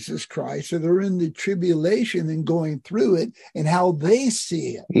in Jesus Christ, that are in the tribulation and going through it, and how they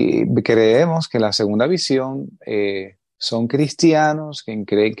see it. Y creemos que la segunda visión son cristianos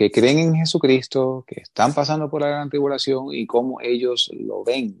que creen en Jesucristo, que están pasando por la gran tribulación y cómo ellos lo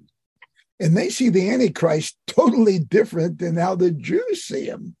ven. And they see the Antichrist totally different than how the Jews see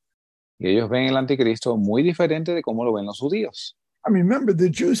him. Y ellos ven el anticristo muy diferente de cómo lo ven los judíos. I mean, remember, the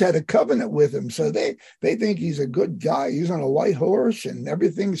Jews had a covenant with him, so they think he's a good guy. He's on a white horse and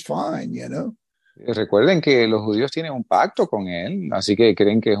everything's fine, you know. Recuerden que los judíos tienen un pacto con él, así que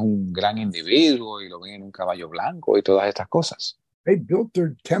creen que es un gran individuo y lo ven en un caballo blanco y todas estas cosas. They built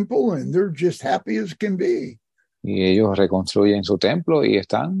their temple and they're just happy as can be. Y ellos reconstruyen su templo y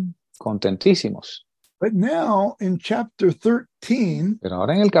están contentísimos. But now in chapter 13, pero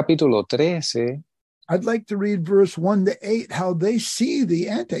ahora en el capítulo 13, I'd like to read verse 1 to 8, how they see the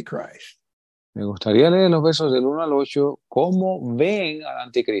Antichrist. Me gustaría leer los versos del 1 al 8, cómo ven al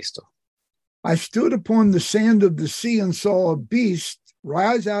anticristo. I stood upon the sand of the sea and saw a beast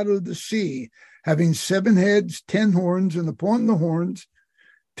rise out of the sea, having 7 heads, 10 horns, and upon the horns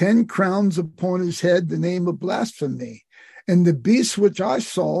 10 crowns upon his head, the name of blasphemy. And the beast which I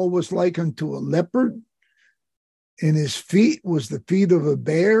saw was like unto a leopard, and his feet was the feet of a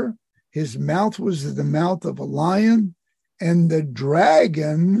bear, his mouth was the mouth of a lion, and the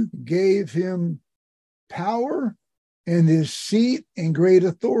dragon gave him power and his seat and great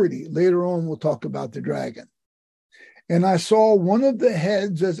authority. Later on, we'll talk about the dragon. And I saw one of the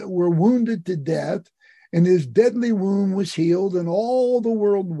heads, as it were, wounded to death, and his deadly wound was healed, and all the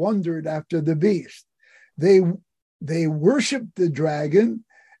world wondered after the beast. They worshiped the dragon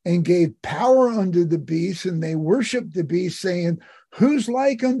and gave power unto the beast, and they worshiped the beast, saying, who's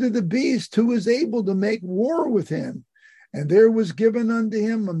like unto the beast, who is able to make war with him? And there was given unto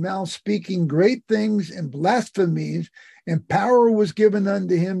him a mouth speaking great things and blasphemies, and power was given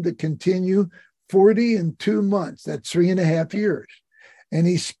unto him to continue 42 months. That's 3.5 years. And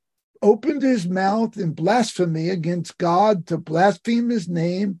he opened his mouth in blasphemy against God, to blaspheme his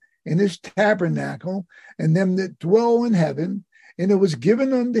name and his tabernacle and them that dwell in heaven. And it was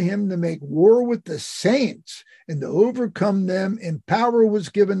given unto him to make war with the saints and to overcome them. And power was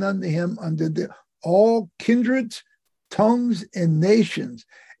given unto him unto all kindreds, tongues, and nations.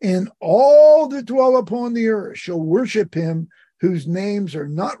 And all that dwell upon the earth shall worship him, whose names are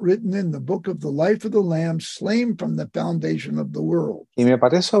not written in the book of the life of the Lamb, slain from the foundation of the world. Y me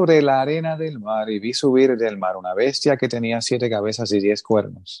paré sobre la arena del mar y vi subir del mar una bestia que tenía 7 cabezas y 10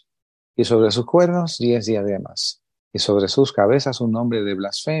 cuernos. Y sobre sus cuernos 10 diademas. Y sobre sus cabezas un nombre de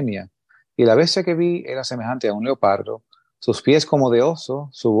blasfemia. Y la bestia que vi era semejante a un leopardo, sus pies como de oso,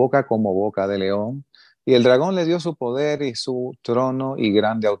 su boca como boca de león. Y el dragón le dio su poder y su trono y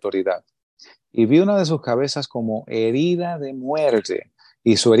grande autoridad. Y vi una de sus cabezas como herida de muerte,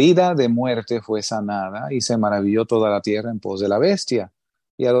 y su herida de muerte fue sanada, y se maravilló toda la tierra en pos de la bestia.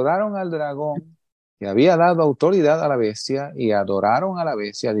 Y adoraron al dragón, que había dado autoridad a la bestia, y adoraron a la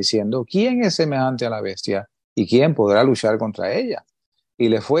bestia, diciendo, ¿quién es semejante a la bestia? ¿Y quién podrá luchar contra ella? Y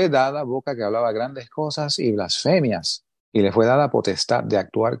le fue dada boca que hablaba grandes cosas y blasfemias, y le fue dada potestad de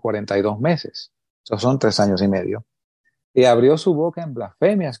actuar 42 meses. Esos son 3 años y medio. Y abrió su boca en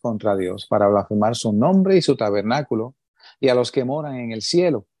blasfemias contra Dios, para blasfemar su nombre y su tabernáculo, y a los que moran en el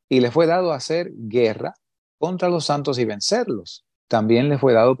cielo. Y le fue dado hacer guerra contra los santos y vencerlos. También le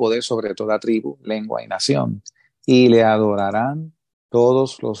fue dado poder sobre toda tribu, lengua y nación. Y le adorarán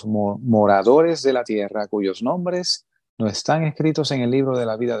todos los moradores de la tierra, cuyos nombres no están escritos en el libro de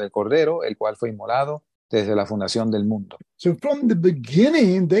la vida del Cordero, el cual fue inmolado desde la fundación del mundo. So from the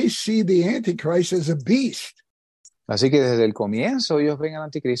beginning, they see the Antichrist as a beast. Así que desde el comienzo ellos ven al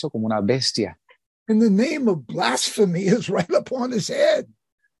anticristo como una bestia. And the name of blasphemy is right upon his head.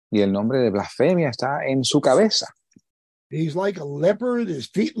 Y el nombre de blasfemia está en su cabeza. He's like a leopard, his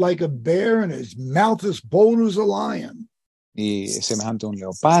feet like a bear, and his mouth as bold as a lion. Y es semejante a un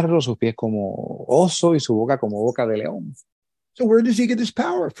leopardo, sus pies como oso y su boca como boca de león. So where does he get his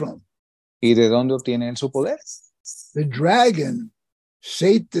power from? ¿Y de dónde obtiene él su poder? The dragon,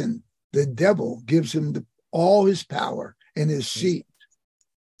 Satan, the devil gives him all his power and his seat.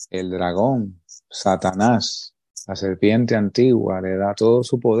 El dragón, Satanás, la serpiente antigua, le da todo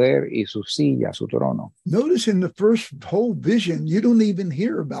su poder y su silla, su trono. Notice in the first whole vision, you don't even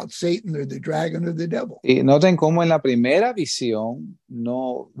hear about Satan or the dragon or the devil. Y noten cómo en la primera visión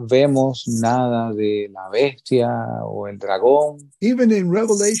no vemos nada de la bestia o el dragón. Even in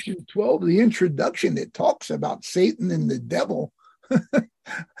Revelation 12, the introduction, it talks about Satan and the devil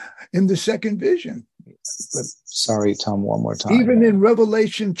in the second vision. But, sorry, Tom, one more time. Even in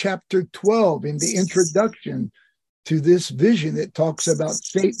Revelation chapter 12, in the introduction to this vision, it talks about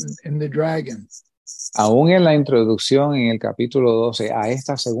Satan and the dragon. Aún en la introducción en el capítulo 12 a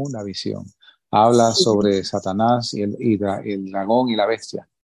esta segunda visión, habla sobre Satanás y el dragón y la bestia.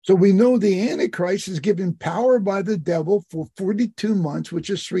 So we know the Antichrist is given power by the devil for 42 months, which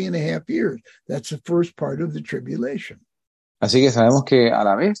is 3.5 years. That's the first part of the tribulation. Así que sabemos que a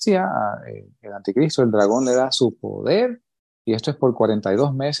la bestia, el anticristo, el dragón, le da su poder, y esto es por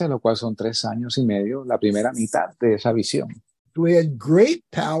 42 meses, lo cual son 3 años y medio, la primera mitad de esa visión. So he had great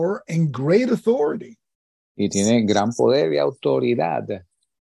power and great authority. Y tiene gran poder y autoridad.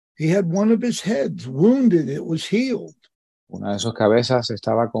 He had one of his heads wounded, it was healed. Una de sus cabezas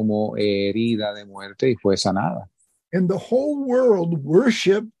estaba como herida de muerte y fue sanada. And the whole world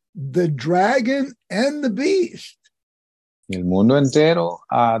worshiped the dragon and the beast. El mundo entero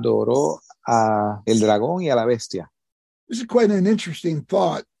adoró a el dragón y a la bestia. This is quite an interesting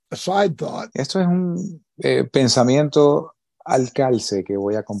thought, a side thought. Esto es un pensamiento al calce que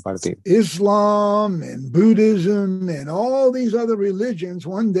voy a compartir. Islam and Buddhism and all these other religions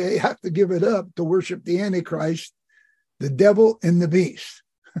one day have to give it up to worship the Antichrist, the devil, and the beast.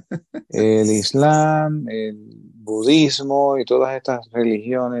 El Islam, el budismo y todas estas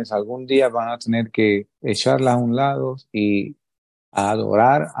religiones algún día van a tener que echarlas a un lado y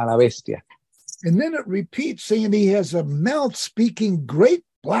adorar a la bestia. And then it repeats saying he has a mouth speaking great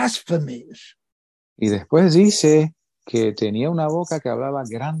blasphemies. Y después dice que tenía una boca que hablaba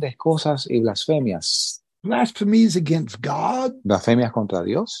grandes cosas y blasfemias. Blasphemies against God. Blasfemias contra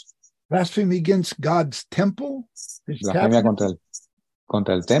Dios. Blasphemy against God's temple. Blasfemia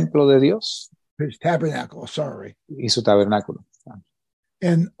contra el templo de Dios. His tabernacle, sorry. Y su tabernáculo.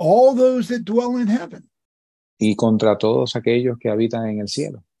 And all those that dwell in heaven. Y contra todos aquellos que habitan en el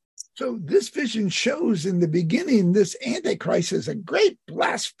cielo. So this vision shows in the beginning this Antichrist is a great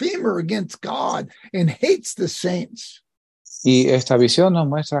blasphemer against God and hates the saints. Y esta visión nos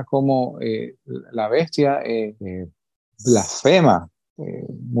muestra cómo la bestia blasfema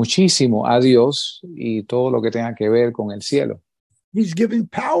muchísimo a Dios y todo lo que tenga que ver con el cielo. He's given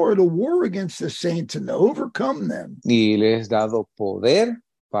power to war against the saints and to overcome them. Y les ha dado poder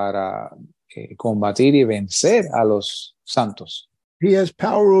para combatir y vencer a los santos. He has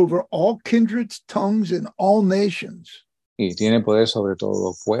power over all kindreds, tongues, and all nations. Y tiene poder sobre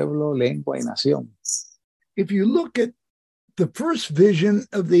todo pueblo, lengua y nación. If you look at the first vision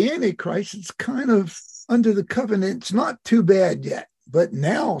of the Antichrist, it's kind of under the covenant. It's not too bad yet. But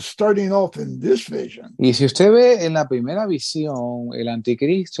now, starting off in this vision. Y si usted ve en la primera visión, el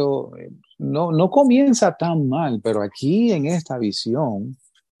anticristo no comienza tan mal, pero aquí en esta visión.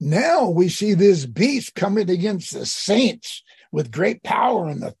 Now we see this beast coming against the saints with great power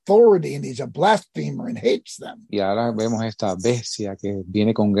and authority, and he's a blasphemer and hates them. Y ahora vemos esta bestia que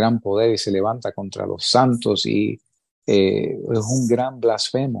viene con gran poder y se levanta contra los santos y es un gran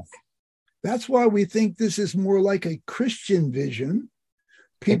blasfemo. That's why we think this is more like a Christian vision.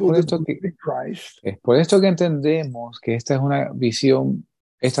 People that believe in Christ. Es por esto que entendemos que esta es una visión,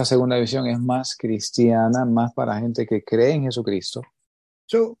 esta segunda visión es más cristiana, más para gente que cree en Jesucristo.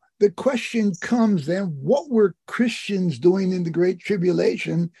 So the question comes then, what were Christians doing in the Great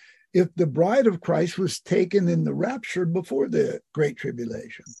Tribulation if the bride of Christ was taken in the rapture before the Great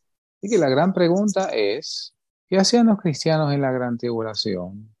Tribulation? Y que la gran pregunta es, ¿qué hacían los cristianos en la gran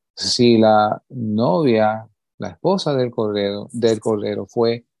tribulación si la novia, la esposa del Cordero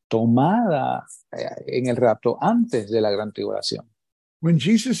fue tomada en el rapto antes de la gran tribulación? When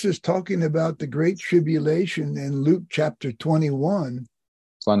Jesus is talking about the Great Tribulation in Luke chapter 21,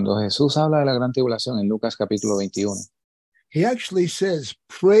 cuando Jesús habla de la gran tribulación en Lucas capítulo 21, he actually says,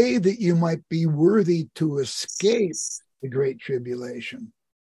 pray that you might be worthy to escape the Great Tribulation.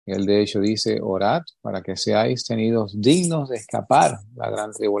 Él de hecho dice, orad para que seáis tenidos dignos de escapar la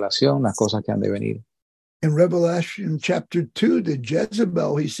gran tribulación, las cosas que han de venir. In Revelation chapter 2 to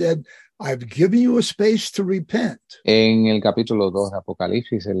Jezebel, he said, I've given you a space to repent. En el capítulo 2 de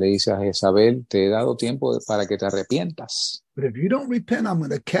Apocalipsis, él le dice a Jezabel, te he dado tiempo para que te arrepientas. But if you don't repent, I'm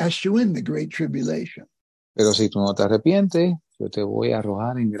going to cast you in the Great Tribulation. Pero si tú no te arrepientes, yo te voy a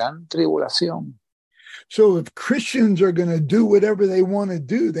arrojar en gran tribulación. So if Christians are going to do whatever they want to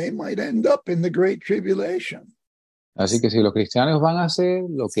do, they might end up in the Great Tribulation. Así que si los cristianos van a hacer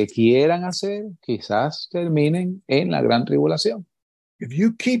lo que quieran hacer, quizás terminen en la gran tribulación. If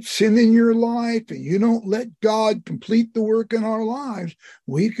you keep sin in your life and you don't let God complete the work in our lives,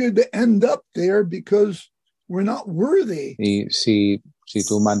 we could end up there because we're not worthy. Y si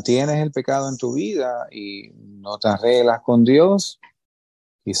tú mantienes el pecado en tu vida y no te arreglas con Dios,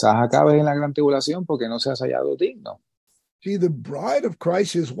 quizás acabes en la gran tribulación porque no seas hallado digno. See, the bride of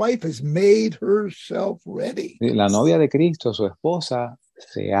Christ, his wife, has made herself ready. La novia de Cristo, su esposa,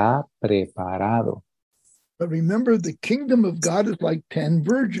 se ha preparado. But remember, the kingdom of God is like 10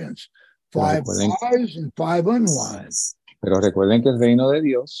 virgins, 5 wise and 5 unwise. Pero recuerden que el reino de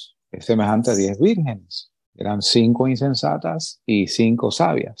Dios es semejante a 10 vírgenes. Eran 5 insensatas y 5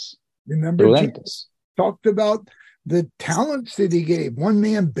 sabias, Remember, prudentes. Jesus talked about the talents that he gave. One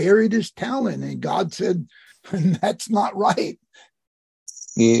man buried his talent, and God said, that's not right.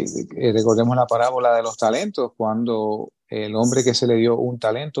 Y recordemos la parábola de los talentos, cuando el hombre que se le dio un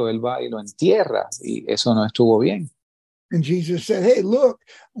talento, él va y lo entierra, y eso no estuvo bien. And Jesus said, hey, look,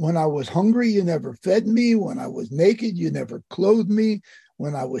 when I was hungry, you never fed me. When I was naked, you never clothed me.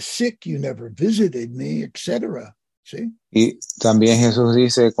 When I was sick, you never visited me, etc. ¿Sí? Y también Jesús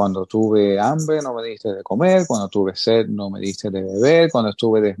dice, cuando tuve hambre, no me diste de comer. Cuando tuve sed, no me diste de beber. Cuando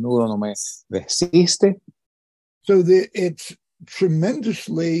estuve desnudo, no me vestiste. So it's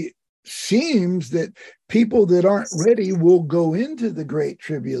tremendously seems that people that aren't ready will go into the Great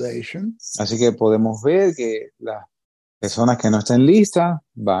Tribulation. Así que podemos ver que las personas que no estén listas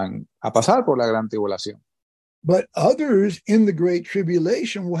van a pasar por la gran tribulación. But others in the Great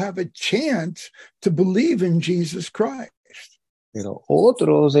Tribulation will have a chance to believe in Jesus Christ. Pero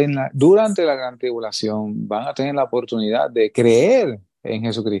otros durante la gran tribulación van a tener la oportunidad de creer en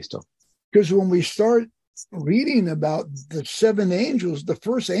Jesucristo. Because when we start reading about the 7 angels, the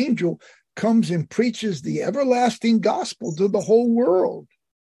first angel comes and preaches the everlasting gospel to the whole world.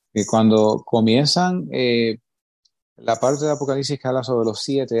 Y cuando comienzan la parte de Apocalipsis que habla sobre los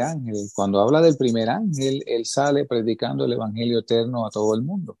 7 ángeles, cuando habla del primer ángel, él sale predicando el evangelio eterno a todo el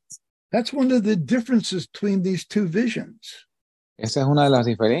mundo. That's one of the differences between these two visions. Esta es una de las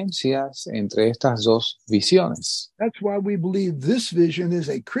diferencias entre estas dos visiones. That's why we believe this vision is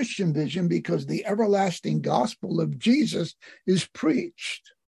a Christian vision, because the everlasting gospel of Jesus is preached.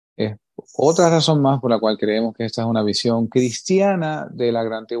 Otra razón más por la cual creemos que esta es una visión cristiana de la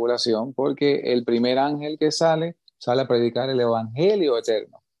gran tribulación, porque el primer ángel que sale a predicar el evangelio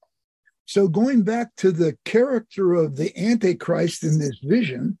eterno. So going back to the character of the Antichrist in this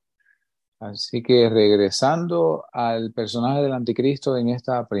vision, así que regresando al personaje del anticristo en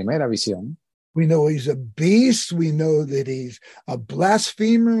esta primera visión, we know he's a beast, we know that he's a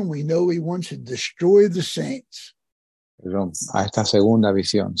blasphemer, and we know he wants to destroy the saints. A esta segunda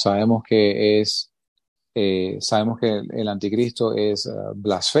visión, sabemos que el anticristo es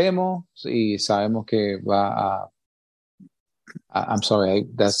blasfemo y sabemos que va I'm sorry,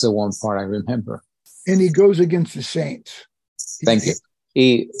 that's the one part I remember. And he goes against the saints. Thank you.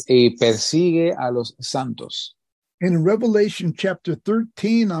 Y persigue a los santos. In Revelation chapter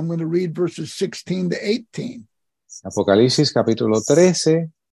 13, I'm going to read verses 16 to 18. Apocalipsis capítulo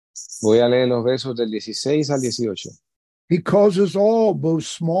 13, voy a leer los versos del 16 al 18. He causes all, both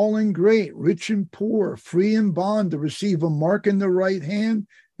small and great, rich and poor, free and bond, to receive a mark in their right hand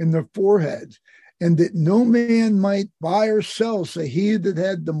and their foreheads, and that no man might buy or sell, save he that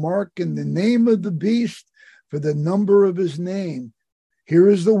had the mark in the name of the beast, for the number of his name. Here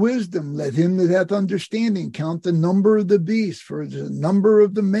is the wisdom. Let him that hath understanding count the number of the beast, for the number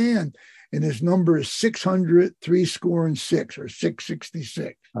of the man, and his number is 666, or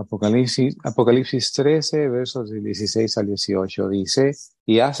 666. Apocalipsis 13, versos del 16 al 18, dice,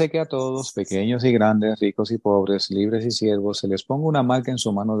 y hace que a todos, pequeños y grandes, ricos y pobres, libres y siervos, se les ponga una marca en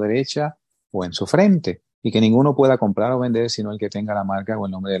su mano derecha o en su frente, y que ninguno pueda comprar o vender sino el que tenga la marca o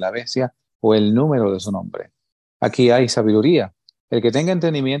el nombre de la bestia o el número de su nombre. Aquí hay sabiduría. El que tenga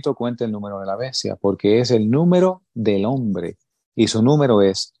entendimiento cuente el número de la bestia, porque es el número del hombre, y su número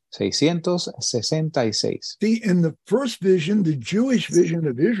es 666. See, in the first vision, the Jewish vision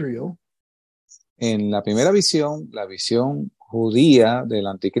of Israel, en la primera visión, la visión judía del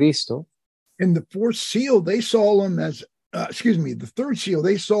anticristo, in the fourth seal, they saw him as, the third seal,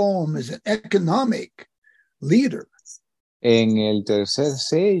 they saw him as an economic leader. En el tercer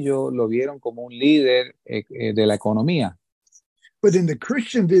sello lo vieron como un líder de la economía. But in the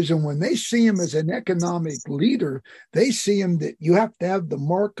Christian vision, when they see him as an economic leader, they see him that you have to have the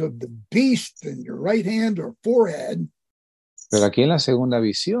mark of the beast in your right hand or forehead. Pero aquí en la segunda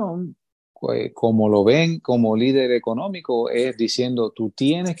visión, como lo ven como líder económico, es diciendo, tú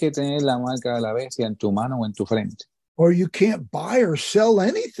tienes que tener la marca de la bestia en tu mano o en tu frente, or you can't buy or sell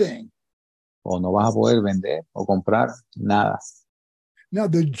anything. o no vas a poder vender o comprar nada. Now,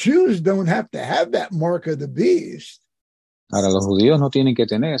 the Jews don't have to have that mark of the beast Ahora, los judíos no tienen que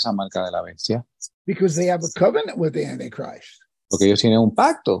tener esa marca de la bestia, because they have a covenant with the Antichrist. porque ellos tienen un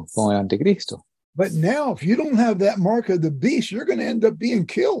pacto con el anticristo. But now, if you don't have that mark of the beast, you're going to end up being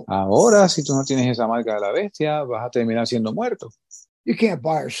killed. Ahora, si tú no tienes esa marca de la bestia, vas a terminar siendo muerto. You can't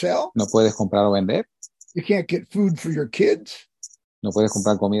buy or sell. No puedes comprar o vender, You can't get food for your kids. no puedes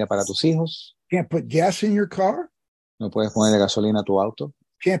comprar comida para tus hijos, Can't put gas in your car. no puedes ponerle gasolina a tu auto,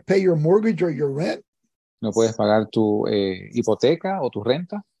 Can't pay your mortgage or your rent. no puedes pagar tu hipoteca o tu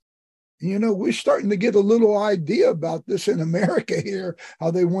renta. You know, we're starting to get a little idea about this in America here,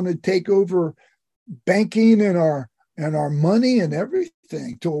 how they want to take over banking and our money and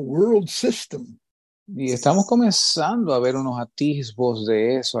everything to a world system. Y estamos comenzando a ver unos atisbos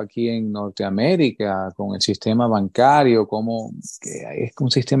de eso aquí en Norteamérica con el sistema bancario, como que es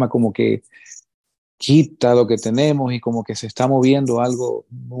un sistema como que quita lo que tenemos y como que se está moviendo algo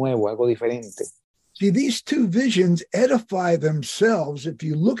nuevo, algo diferente. See, these two visions edify themselves if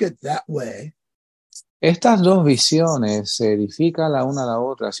you look at that way. Estas dos visiones se edifican la una a la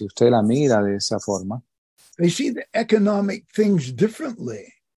otra si usted la mira de esa forma. They see the economic things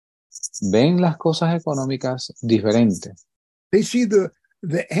differently. Ven las cosas económicas diferentes. They see the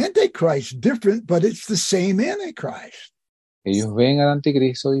Antichrist different, but it's the same Antichrist. Ellos ven al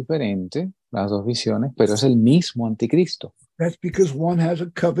anticristo diferente, las dos visiones, pero es el mismo anticristo. That's because one has a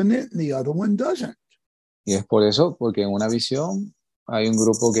covenant and the other one doesn't. Y es por eso, porque en una visión hay un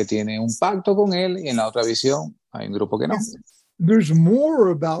grupo que tiene un pacto con él y en la otra visión hay un grupo que no. There's more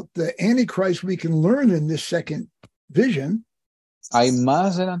about the Antichrist we can learn in this second vision. Hay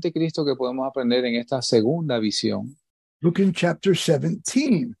más del anticristo que podemos aprender en esta segunda visión. Look in chapter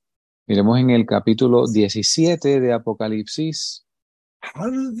 17. Miremos en el capítulo 17 de Apocalipsis. How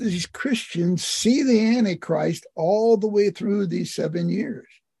do these Christians see the Antichrist all the way through these 7 years?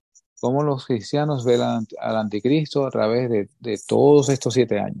 Cómo los cristianos ven al anticristo a través de todos estos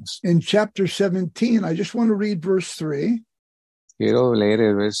 7 años. In chapter 17, I just want to read verse 3. Quiero leer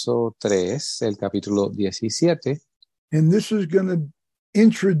el verso 3, el capítulo 17. And this is going to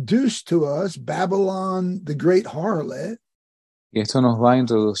introduce to us Babylon, the great harlot. Y esto nos va a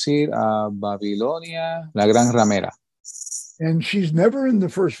introducir a Babilonia, la gran ramera. And she's never in the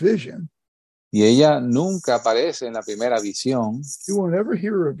first vision. Y ella nunca aparece en la primera visión. You won't ever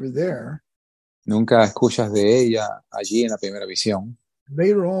hear of her there. Nunca escuchas de ella allí en la primera visión.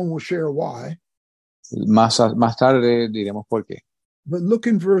 Later on, we'll share why. Más tarde diremos por qué. But look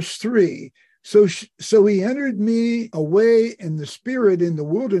in verse 3. So he entered me away in the spirit in the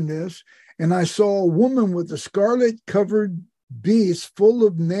wilderness, and I saw a woman with a scarlet-covered beast full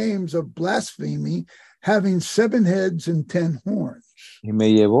of names of blasphemy, having 7 heads and 10 horns. Y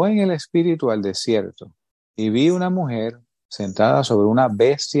me llevó en el espíritu al desierto, y vi una mujer sentada sobre una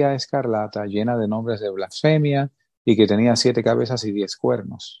bestia escarlata llena de nombres de blasfemia y que tenía 7 cabezas y 10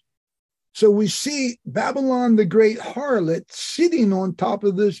 cuernos. So we see Babylon the great harlot sitting on top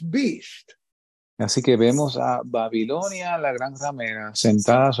of this beast. Así que vemos a Babilonia, la gran ramera,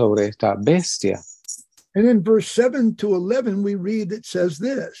 sentada sobre esta bestia. And in verse 7 to 11, we read it says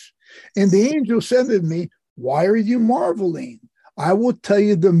this, and the angel said to me, why are you marveling? I will tell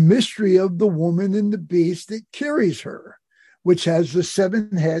you the mystery of the woman and the beast that carries her, which has the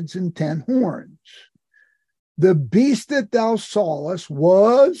 7 heads and 10 horns. The beast that thou sawest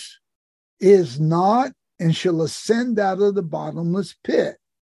was, is not, and shall ascend out of the bottomless pit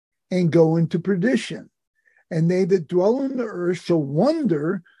and go into perdition. And they that dwell on the earth shall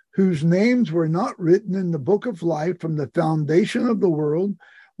wonder, whose names were not written in the book of life from the foundation of the world,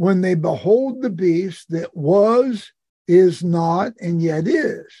 when they behold the beast that was, is not, and yet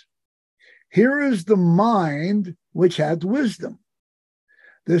is. Here is the mind which hath wisdom.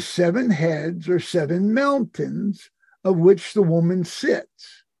 The 7 heads are 7 mountains of which the woman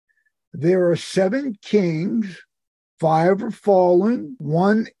sits. There are 7 kings, 5 are fallen,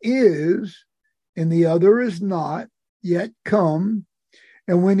 1 is, and the other is not yet come.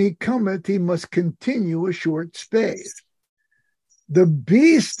 And when he cometh, he must continue a short space. The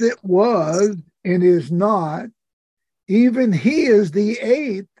beast that was and is not, even he is the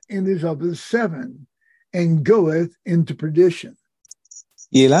 8th and is of the 7, and goeth into perdition.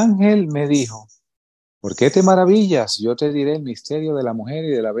 Y el ángel me dijo, ¿por qué te maravillas? Yo te diré el misterio de la mujer y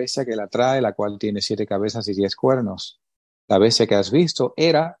de la bestia que la trae, la cual tiene 7 cabezas y 10 cuernos. La bestia que has visto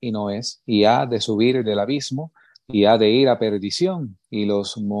era y no es, y ha de subir del abismo, y ha de ir a perdición, y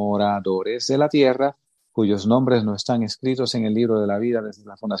los moradores de la tierra, cuyos nombres no están escritos en el libro de la vida desde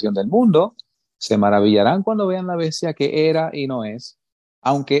la fundación del mundo, se maravillarán cuando vean la bestia que era y no es,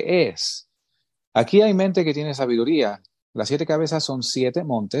 aunque es. Aquí hay mente que tiene sabiduría. Las 7 cabezas son 7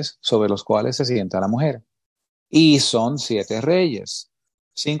 montes sobre los cuales se sienta la mujer. Y son 7 reyes.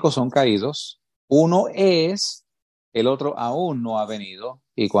 5 son caídos. Uno es, el otro aún no ha venido.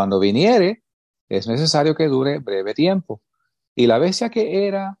 Y cuando viniere, es necesario que dure breve tiempo. Y la bestia que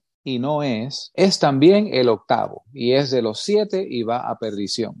era y no es también el octavo. Y es de los 7 y va a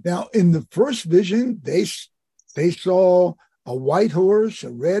perdición. Now, in the first vision, they saw a white horse,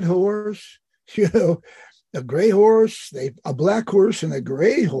 a red horse, a gray horse, a black horse and a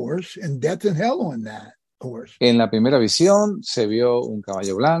gray horse, and death and hell on that horse. En la primera visión se vio un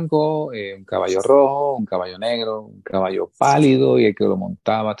caballo blanco, un caballo rojo, un caballo negro, un caballo pálido, y el que lo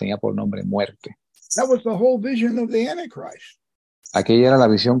montaba tenía por nombre muerte. That was the whole vision of the Antichrist. Aquella era la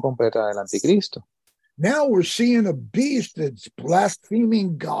visión completa del anticristo. Now we're seeing a beast that's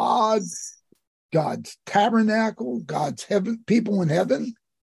blaspheming God, God's tabernacle, God's heaven, people in heaven.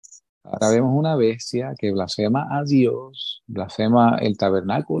 Ahora vemos una bestia que blasfema a Dios, blasfema el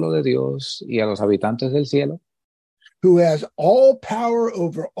tabernáculo de Dios y a los habitantes del cielo. Who has all power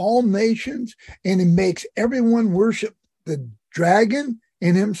over all nations, and he makes everyone worship the dragon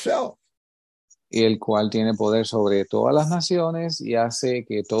and himself. Y el cual tiene poder sobre todas las naciones y hace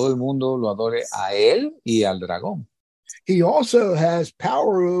que todo el mundo lo adore a él y al dragón. He also has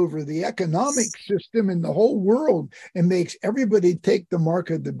power over the economic system in the whole world and makes everybody take the mark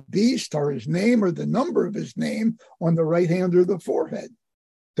of the beast or his name or the number of his name on the right hand or the forehead.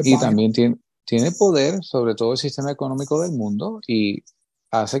 Y también tiene poder sobre todo el sistema económico del mundo y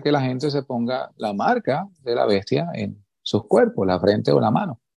hace que la gente se ponga la marca de la bestia en sus cuerpos, la frente o la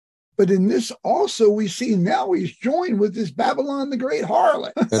mano. But in this also we see now he's joined with this Babylon the great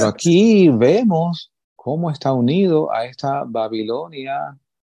harlot. Pero aquí vemos cómo está unido a esta Babilonia,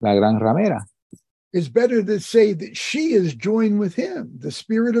 la gran ramera. It's better to say that she is joined with him, the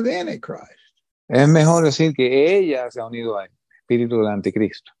spirit of Antichrist. Es mejor decir que ella se ha unido al espíritu del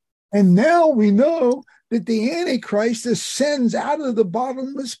anticristo. And now we know that the Antichrist ascends out of the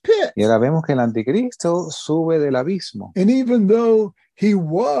bottomless pit. Y ahora vemos que el anticristo sube del abismo. And even though he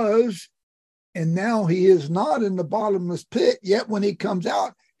was, and now he is not in the bottomless pit, yet when he comes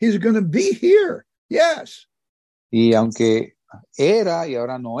out, he's going to be here. Yes. Y aunque era y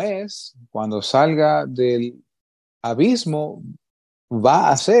ahora no es, cuando salga del abismo, va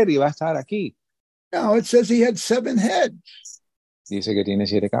a ser y va a estar aquí. Now it says he had 7 heads. Dice que tiene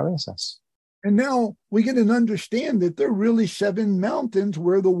 7 cabezas. And now we get to understand that there are really 7 mountains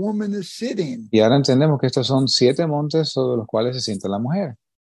where the woman is sitting. Y ahora entendemos que estos son 7 montes sobre los cuales se sienta la mujer.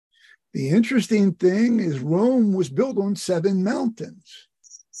 The interesting thing is Rome was built on 7 mountains.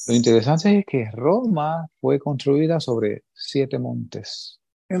 Lo interesante es que Roma fue construida sobre 7 montes.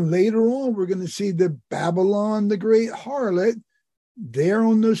 And later on, we're going to see that Babylon, the great harlot, there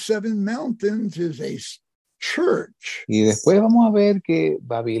on those 7 mountains is a church. Y después vamos a ver que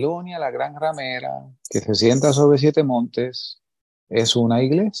Babilonia, la gran ramera, que se sienta sobre 7 montes, es una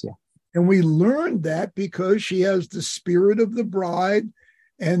iglesia. And we learned that because she has the spirit of the bride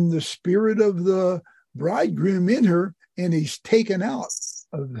and the spirit of the bridegroom in her, and he's taken out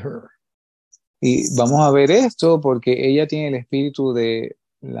of her. Y vamos a ver esto porque ella tiene el espíritu de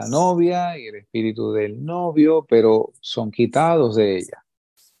la novia y el espíritu del novio, pero son quitados de ella.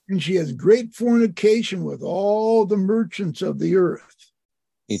 And she has great fornication with all the merchants of the earth.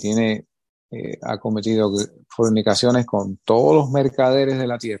 Y ha cometido fornicaciones con todos los mercaderes de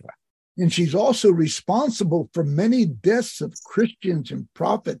la tierra. And she's also responsible for many deaths of Christians and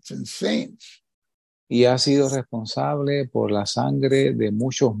prophets and saints. Y ha sido responsable por la sangre de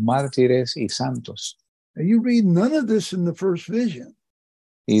muchos mártires y santos. Now you read none of this in the first vision.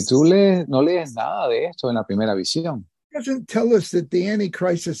 Y tú no lees nada de esto en la primera visión. It doesn't tell us that the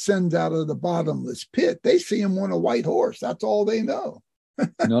Antichrist ascends out of the bottomless pit. They see him on a white horse. That's all they know.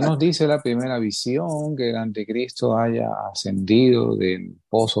 No nos dice la primera visión que el anticristo haya ascendido del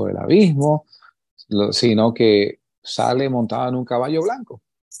pozo del abismo, sino que sale montado en un caballo blanco.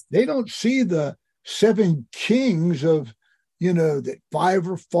 They don't see the 7 kings of, that 5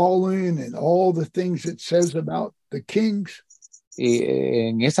 are fallen and all the things it says about the kings. Y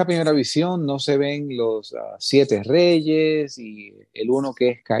en esta primera visión no se ven los 7 reyes y el uno que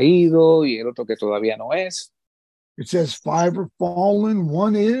es caído y el otro que todavía no es. It says 5 are fallen,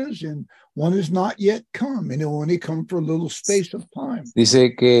 1 is, and 1 is not yet come, and it will only come for a little space of time.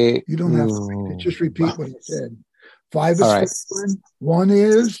 Dice que You don't have to read it, just repeat what it said. 5 is fallen, 1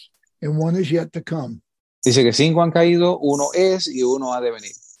 is, and 1 is yet to come. Dice que 5 han caído, uno es y uno ha de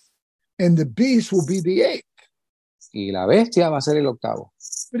venir. And the beast will be the eighth, Y la bestia va a ser el octavo,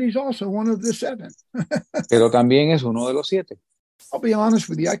 but he's also one of the seven. pero también es uno de los 7. I'll be honest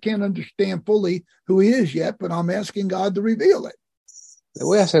with you, I can't understand fully who he is yet, but I'm asking God to reveal it. Le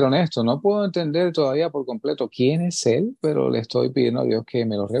voy a ser honesto, no puedo entender todavía por completo quién es él, pero le estoy pidiendo a Dios que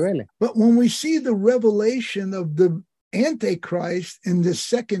me lo revele. But when we see the revelation of the Antichrist in the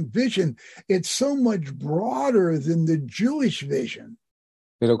second vision, it's so much broader than the Jewish vision.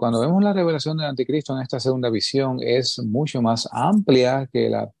 Pero cuando vemos la revelación del anticristo en esta segunda visión, es mucho más amplia que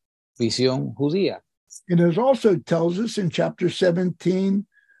la visión judía. And it also tells us in chapter 17,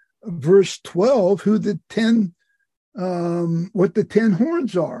 verse 12, who the 10, what the 10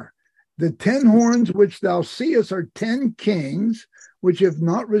 horns are. The 10 horns which thou seest are 10 kings, which have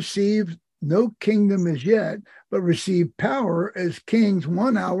not received no kingdom as yet, but received power as kings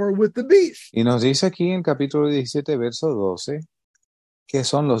 1 hour with the beast. Y nos dice aquí en el capítulo 17, verso 12, que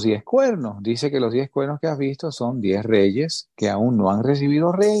son los 10 cuernos. Dice que los 10 cuernos que has visto son 10 reyes que aún no han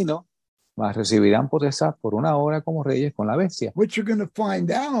recibido reino, mas recibirán potestad por 1 hora como reyes con la bestia. What you're going to find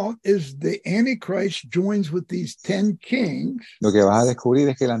out is the Antichrist joins with these 10 kings, Lo que vas a descubrir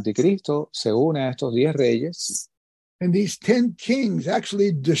es que el anticristo se une a estos 10 reyes, and these 10 kings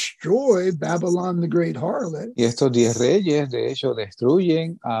actually destroy Babylon the great harlot. y estos 10 reyes de hecho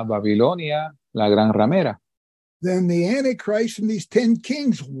destruyen a Babilonia, la gran ramera. Then the Antichrist and these 10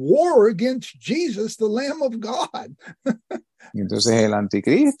 kings war against Jesus, the Lamb of God. Y entonces el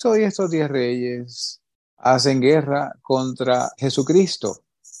anticristo y estos 10 reyes hacen guerra contra Jesucristo,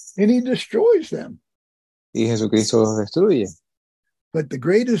 And he destroys them. y Jesucristo los destruye. But the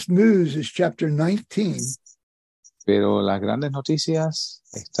greatest news is chapter 19, Pero la gran noticia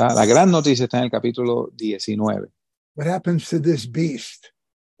está en el capítulo 19. what happens to this beast.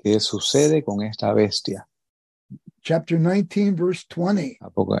 ¿Qué sucede con esta bestia? Chapter 19, verse 20.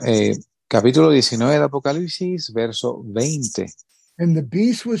 Capítulo 19 del Apocalipsis, verso 20. And the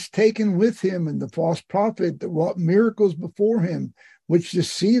beast was taken with him, and the false prophet that wrought miracles before him, which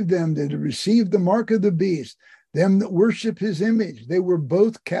deceived them that had received the mark of the beast, them that worship his image. They were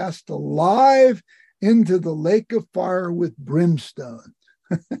both cast alive into the lake of fire with brimstone.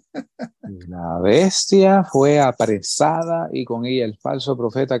 La bestia fue apresada y con ella el falso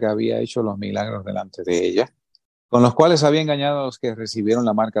profeta que había hecho los milagros delante de ella, con los cuales había engañado a los que recibieron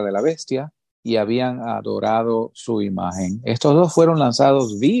la marca de la bestia y habían adorado su imagen. Estos dos fueron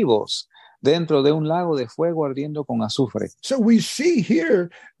lanzados vivos dentro de un lago de fuego ardiendo con azufre. So we see here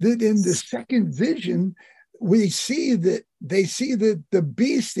that in the second vision, we see that they see that the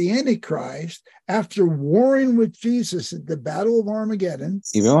beast, the Antichrist, after warring with Jesus at the Battle of Armageddon,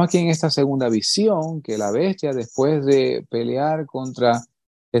 Y vemos aquí en esta segunda visión que la bestia, después de pelear contra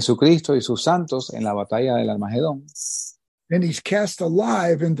Jesucristo y sus santos en la batalla del Armagedón, and he's cast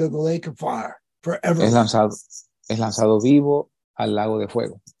alive into the lake of fire forever. es lanzado vivo al lago de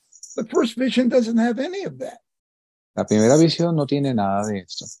fuego. The first vision doesn't have any of that. La primera visión no tiene nada de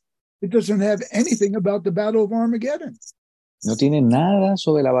esto. It doesn't have anything about the Battle of Armageddon, No tiene nada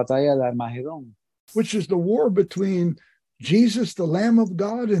sobre la batalla del Armagedón, which is the war between Jesus, the Lamb of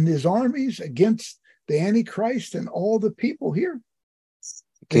God, and his armies against the Antichrist and all the people here.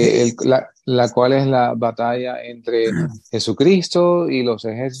 la cual es la batalla entre Jesucristo y los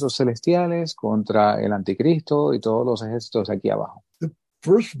ejércitos celestiales contra el anticristo y todos los ejércitos aquí abajo. The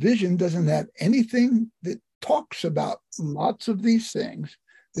first vision doesn't have anything that talks about lots of these things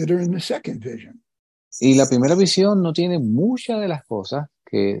that are in the second vision. Y la primera visión no tiene muchas de las cosas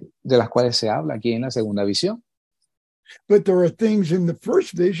de las cuales se habla aquí en la segunda visión. But there are things in the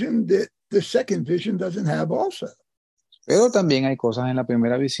first vision that the second vision doesn't have also. Pero también hay cosas en la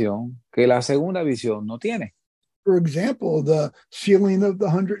primera visión que la segunda visión no tiene. For example, the sealing of the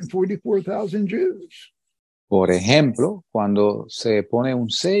 144,000 Jews. Por ejemplo, cuando se pone un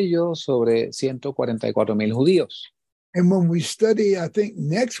sello sobre 144,000 judíos. And when we study, I think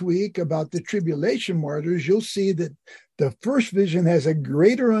next week about the tribulation martyrs, you'll see that the first vision has a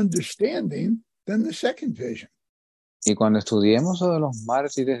greater understanding than the second vision. Y cuando estudiemos sobre los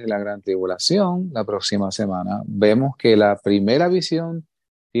mártires de la gran tribulación, la próxima semana, vemos que la primera visión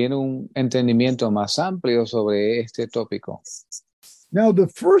tiene un entendimiento más amplio sobre este tópico. Now, the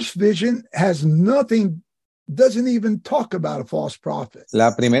first vision has nothing, doesn't even talk about a false prophet.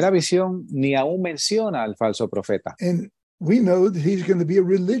 La primera visión ni aún menciona al falso profeta. And we know that he's going to be a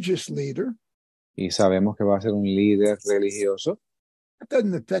religious leader. Y sabemos que va a ser un líder religioso. That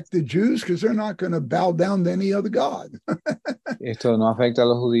doesn't affect the Jews because they're not going to bow down to any other God. Esto no afecta a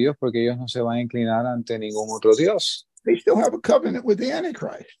los judíos porque ellos no se van a inclinar ante ningún otro Dios. They still have a covenant with the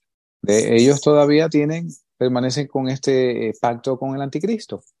Antichrist. Ellos todavía permanecen con este pacto con el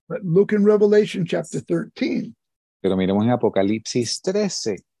anticristo. But look in Revelation chapter 13. Pero miremos en Apocalipsis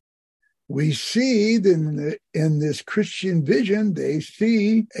 13. We see that in this Christian vision, they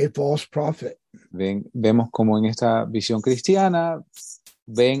see a false prophet. Vemos como en esta visión cristiana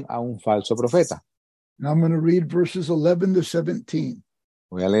ven a un falso profeta. And I'm going to read verses 11 to 17.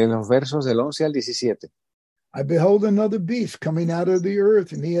 Voy a leer los versos del 11 al 17. I beheld another beast coming out of the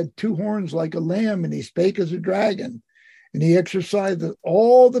earth, and he had two horns like a lamb, and he spake as a dragon. And he exercised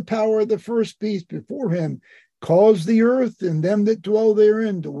all the power of the first beast before him, caused the earth and them that dwell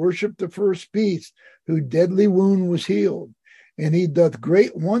therein to worship the first beast, whose deadly wound was healed. And he doth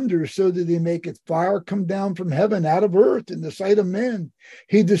great wonders, so that he maketh fire come down from heaven out of earth in the sight of men.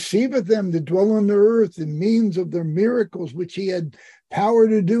 He deceiveth them that dwell on the earth in means of their miracles, which he had power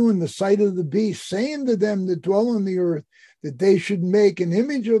to do in the sight of the beast, saying to them that dwell on the earth, that they should make an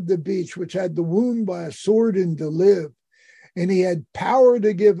image of the beast, which had the wound by a sword and to live. And he had power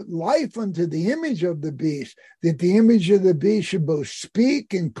to give life unto the image of the beast, that the image of the beast should both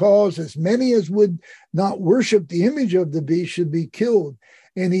speak and cause as many as would not worship the image of the beast should be killed.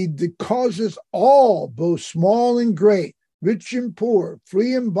 And he causes all, both small and great, rich and poor,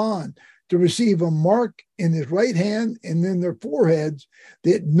 free and bond, to receive a mark in his right hand and in their foreheads,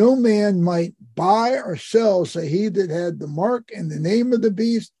 that no man might buy or sell, say he that had the mark and the name of the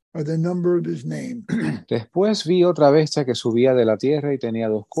beast, or the number of his name. Después vi otra bestia que subía de la tierra y tenía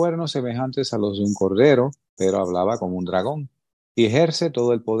dos cuernos semejantes a los de un cordero, pero hablaba como un dragón. Y ejerce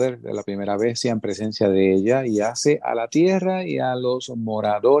todo el poder de la primera bestia en presencia de ella, y hace a la tierra y a los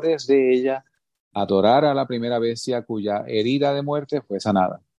moradores de ella adorar a la primera bestia cuya herida de muerte fue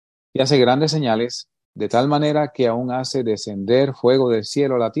sanada. Y hace grandes señales, de tal manera que aún hace descender fuego del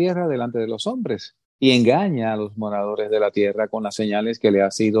cielo a la tierra delante de los hombres. Y engaña a los moradores de la tierra con las señales que le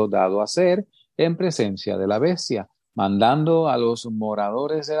ha sido dado hacer en presencia de la bestia, mandando a los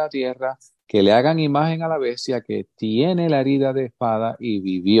moradores de la tierra que le hagan imagen a la bestia que tiene la herida de espada y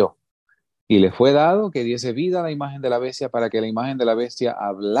vivió. Y le fue dado que diese vida a la imagen de la bestia para que la imagen de la bestia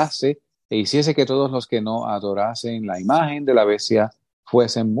hablase e hiciese que todos los que no adorasen la imagen de la bestia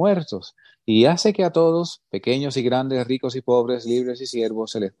fuesen muertos. Y hace que a todos, pequeños y grandes, ricos y pobres, libres y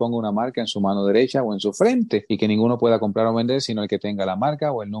siervos, se les ponga una marca en su mano derecha o en su frente, y que ninguno pueda comprar o vender sino el que tenga la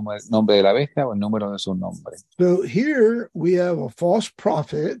marca o el nombre de la bestia o el número de su nombre. So here we have a false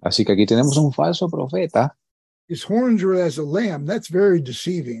prophet. Así que aquí tenemos un falso profeta. His horns are as a lamb. That's very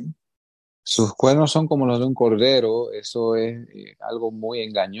deceiving. Sus cuernos son como los de un cordero. Eso es algo muy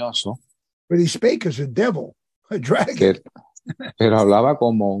engañoso. But he spake as a devil, a dragon. Pero hablaba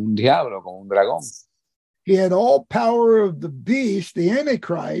como un diablo, como un dragón. He had all power of the beast, the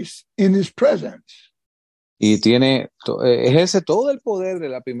Antichrist, in his presence. Y ejerce todo el poder de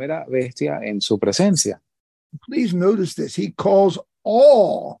la primera bestia en su presencia. Please notice this. He calls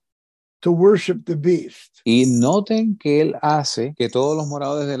all to worship the beast. Y noten que él hace que todos los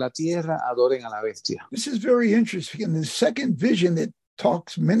moradores de la tierra adoren a la bestia. This is very interesting. In the second vision, it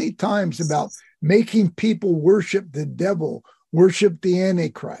talks many times about making people worship the devil, worship the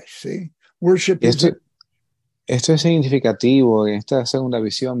Antichrist, see? Worship esto es significativo. En esta segunda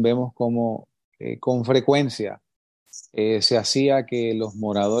visión vemos cómo con frecuencia se hacía que los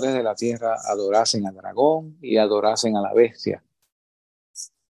moradores de la tierra adorasen al dragón y adorasen a la bestia.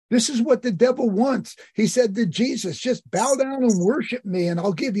 This is what the devil wants. He said to Jesus, just bow down and worship me and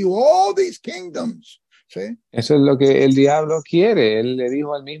I'll give you all these kingdoms. ¿Sí? Eso es lo que el diablo quiere. Él le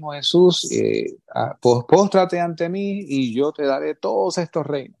dijo al mismo Jesús, póstrate ante mí y yo te daré todos estos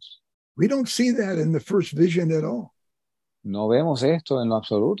reinos. We don't see that in the first vision at all. No vemos esto en lo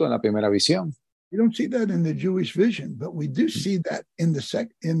absoluto en la primera visión. We don't see that in the Jewish vision, but we do see that in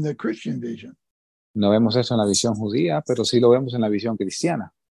the Christian vision. No vemos eso en la visión judía, pero sí lo vemos en la visión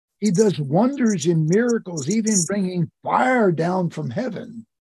cristiana. He does wonders and miracles, even bringing fire down from heaven.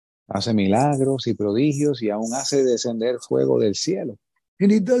 Hace milagros y prodigios y aún hace descender fuego del cielo.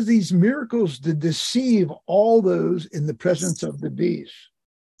 And he does these miracles to deceive all those in the presence of the beast.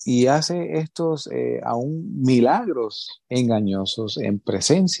 Y hace estos aún milagros engañosos en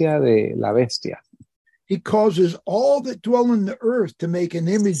presencia de la bestia. He causes all that dwell in the earth to make an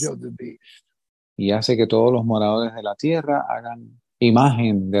image of the beast. Y hace que todos los moradores de la tierra hagan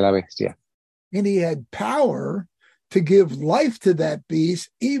imagen de la bestia. And he had power to give life to that beast,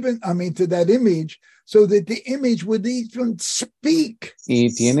 to that image, so that the image would even speak. Y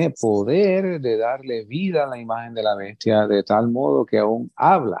tiene poder de darle vida a la imagen de la bestia de tal modo que aún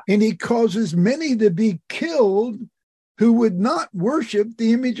habla. And he causes many to be killed who would not worship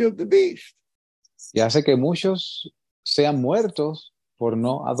the image of the beast. Y hace que muchos sean muertos por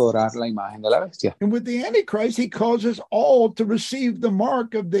no adorar la imagen de la bestia. And with the Antichrist, he causes all to receive the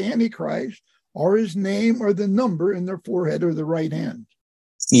mark of the Antichrist, or his name or the number in their forehead or the right hand.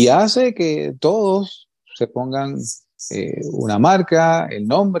 Y hace que todos se pongan una marca, el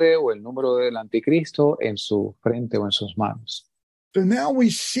nombre o el número del anticristo en su frente o en sus manos. So now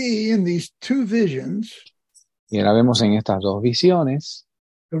we see in these two visions Y ahora vemos en estas dos visiones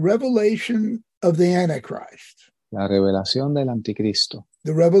the revelation of the Antichrist, la revelación del anticristo,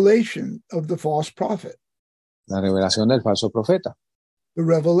 the revelation of the false prophet, la revelación del falso profeta, the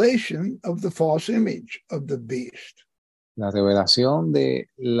revelation of the false image of the beast. la revelación de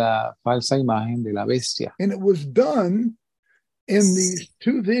la falsa imagen de la bestia. And it was done in these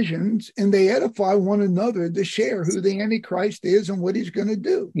two visions, and they edify one another to share who the Antichrist is and what he's going to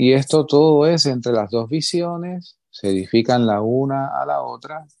do. Y esto todo es entre las dos visiones, se edifican la una a la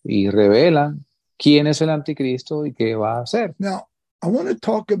otra y revelan quién es el anticristo y qué va a hacer. Now, I want to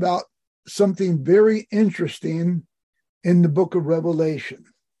talk about something very interesting in the book of Revelation.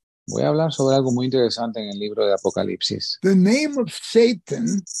 Voy a hablar sobre algo muy interesante en el libro de Apocalipsis. The name of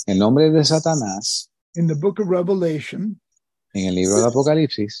Satan El nombre de Satanás in the book of Revelation en el libro de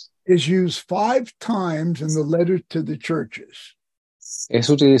Apocalipsis is used 5 times in the letter to the churches. es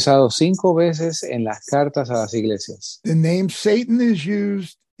utilizado 5 veces en las cartas a las iglesias. The name Satan is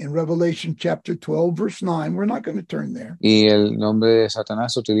used in Revelation chapter 12, verse 9. We're not going to turn there. Y el nombre de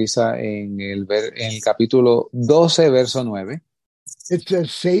Satanás se utiliza en el capítulo 12, verso 9. It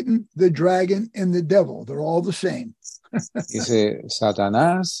says Satan, the dragon, and the devil. They're all the same. Dice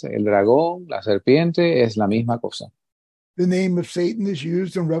Satanás, el dragón, la serpiente, es la misma cosa. The name of Satan is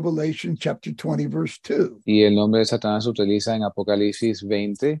used in Revelation chapter 20, verse 2. Y el nombre de Satanás se utiliza en Apocalipsis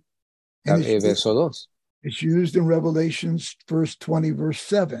 20, verso 2. It's used in Revelations verse 20, verse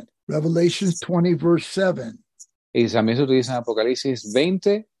 7. Revelations 20, verse 7. Y también se utiliza en Apocalipsis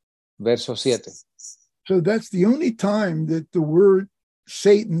 20, verso 7. So that's the only time that the word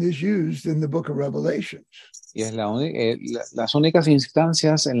Satan is used in the book of Revelations. Y es las únicas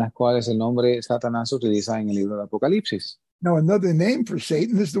instancias en las cuales el nombre Satanás se utiliza en el libro de Apocalipsis. Now, another name for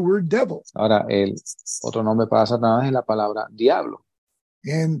Satan is the word devil. Ahora, el otro nombre para Satanás es la palabra diablo.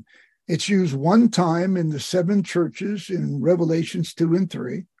 And it's used one time in the 7 churches in Revelations 2 and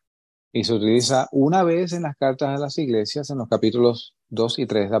 3. Y se utiliza una vez en las cartas a las iglesias en los capítulos 2 y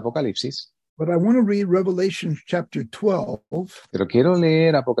 3 de Apocalipsis. But I want to read Revelation chapter 12, Pero quiero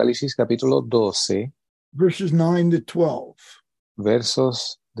leer Apocalipsis capítulo 12, verses 9 to 12.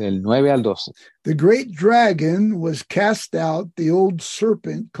 versos del 9 al 12. The great dragon was cast out, the old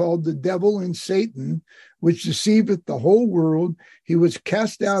serpent called the devil and Satan, which deceiveth the whole world. He was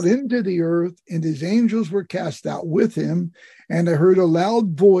cast out into the earth, and his angels were cast out with him. And I heard a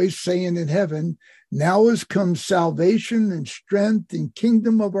loud voice saying in heaven, Now is come salvation and strength and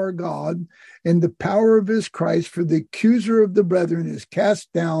kingdom of our God and the power of his Christ, for the accuser of the brethren is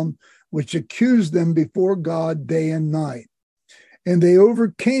cast down, which accused them before God day and night. And they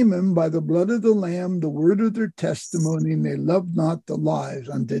overcame him by the blood of the Lamb, the word of their testimony, and they loved not the lives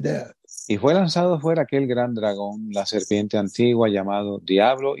unto death. Y fue lanzado fuera aquel gran dragón, la serpiente antigua llamado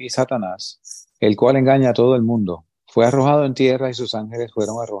Diablo y Satanás, el cual engaña a todo el mundo. Fue arrojado en tierra y sus ángeles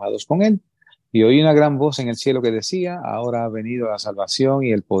fueron arrojados con él. Y oí una gran voz en el cielo que decía, ahora ha venido la salvación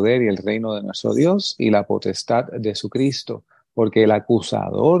y el poder y el reino de nuestro Dios y la potestad de su Cristo, porque el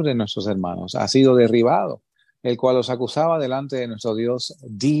acusador de nuestros hermanos ha sido derribado, el cual los acusaba delante de nuestro Dios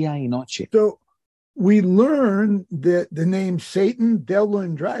día y noche. So we learn that the name Satan, devil,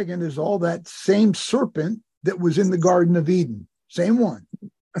 and dragon is all that same serpent that was in the Garden of Eden. Same one.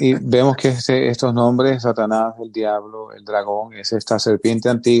 Y vemos que estos nombres, Satanás, el diablo, el dragón, es esta serpiente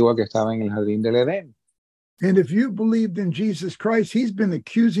antigua que estaba en el jardín del Edén. And if you believed in Jesus Christ, he's been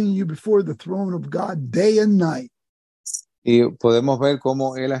accusing you before the throne of God day and night. Y podemos ver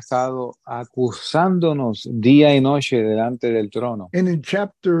cómo él ha estado acusándonos día y noche delante del trono. And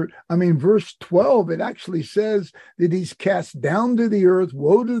in verse 12, it actually says that he's cast down to the earth.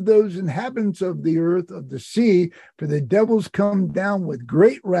 Woe to those inhabitants of the earth, of the sea, for the devil's come down with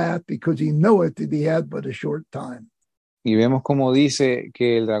great wrath, because he knoweth that he hath but a short time. Y vemos cómo dice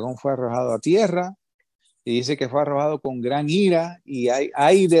que el dragón fue arrojado a tierra, y dice que fue arrojado con gran ira, y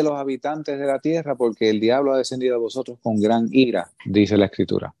hay de los habitantes de la tierra, porque el diablo ha descendido a vosotros con gran ira, dice la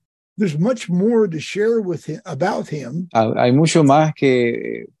Escritura. There's much more to share with him, about him. Hay mucho más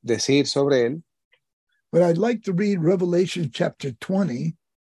que decir sobre él. But I'd like to read Revelation chapter 20.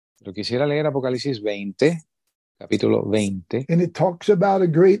 Pero quisiera leer Apocalipsis 20, capítulo 20. And it talks about a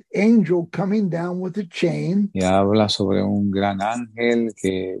great angel coming down with a chain. Y habla sobre un gran ángel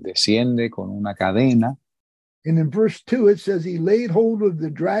que desciende con una cadena. And in verse 2, it says, he laid hold of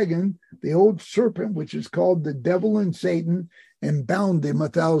the dragon, the old serpent, which is called the devil and Satan, and bound him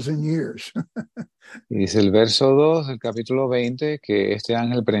 1,000 years. Y dice el verso 2 del capítulo 20 que este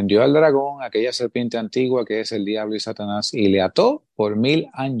ángel prendió al dragón, aquella serpiente antigua que es el diablo y Satanás, y le ató por 1000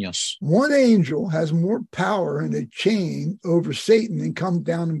 años. One angel has more power in a chain over Satan and comes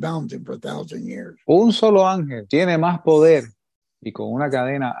down and bounds him for 1,000 years. Un solo ángel tiene más poder y con una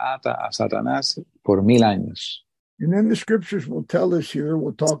cadena ata a Satanás por 1000 años. And then the scriptures will tell us here,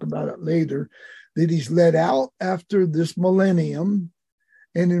 we'll talk about it later, that he's led out after this millennium.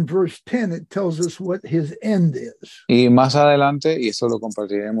 And in verse 10, it tells us what his end is. Y más adelante, y eso lo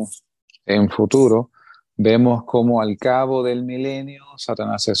compartiremos en futuro, vemos cómo al cabo del milenio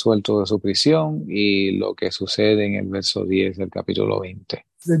Satanás es suelto de su prisión y lo que sucede en el verso 10 del capítulo 20.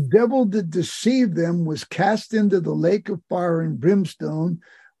 The devil that deceived them was cast into the lake of fire and brimstone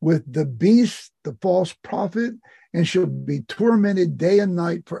with the beast, the false prophet, and shall be tormented day and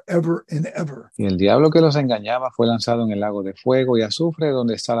night forever and ever. Y el diablo que los engañaba fue lanzado en el lago de fuego y azufre,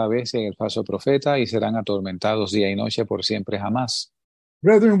 donde está la bestia y el falso profeta, y serán atormentados día y noche por siempre jamás.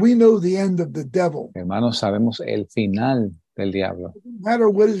 Brethren, we know the end of the devil. Hermanos, sabemos el final del diablo. No matter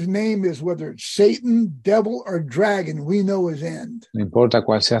what his name is, whether it's Satan, devil, or dragon, we know his end. No importa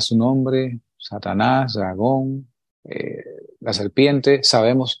cuál sea su nombre, Satanás, dragón, la serpiente,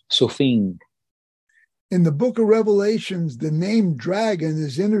 sabemos su fin. In the book of Revelations, the name dragon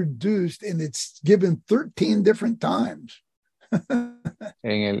is introduced and it's given 13 different times.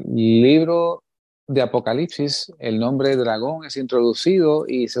 En el libro de Apocalipsis, el nombre dragón es introducido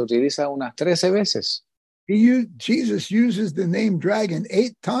y se utiliza unas 13 veces. Jesus uses the name dragon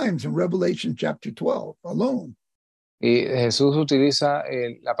 8 times in Revelation chapter 12 alone. Y Jesús utiliza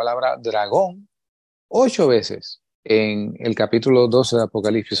la palabra dragón 8 veces en el capítulo 12 de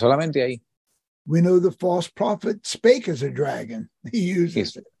Apocalipsis, solamente ahí. We know the false prophet spake as a dragon. He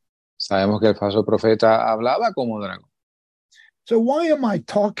uses it. Sabemos que el falso profeta hablaba como dragón. So why am I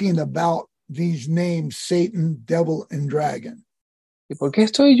talking about these names, Satan, devil, and dragon? ¿Y por qué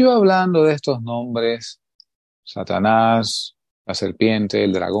estoy yo hablando de estos nombres? Satanás, la serpiente,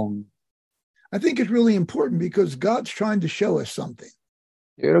 el dragón. I think it's really important because God's trying to show us something.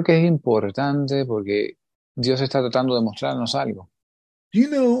 Yo creo que es importante porque Dios está tratando de mostrarnos algo. Do you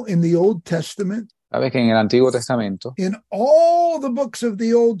know in the Old Testament, Sabes que en el Antiguo Testamento, in all the books of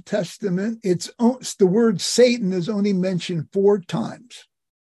the Old Testament, it's the word Satan is only mentioned 4 times.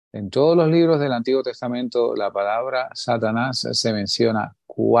 en todos los libros del Antiguo Testamento, la palabra Satanás se menciona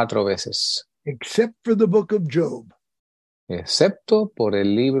 4 veces, Except for the book of Job. excepto por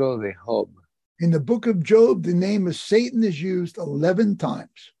el libro de Job. In the book of Job, the name of Satan is used 11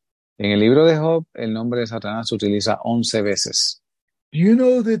 times. En el libro de Job, el nombre de Satanás se utiliza 11 veces. Do you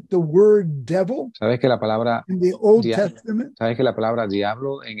know that the word devil ¿Sabes que la palabra in the Old diablo, Testament sabes que la palabra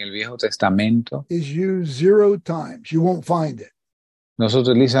diablo en el Viejo Testamento is used 0 times? You won't find it. no se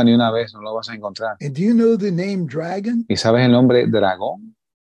utiliza ni una vez, no lo vas a encontrar? And do you know the name dragon ¿Y sabes el nombre dragón?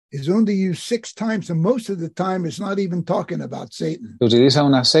 is only used 6 times, and most of the time it's not even talking about Satan. Se utiliza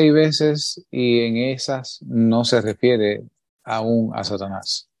unas 6 veces y en esas no se refiere aún a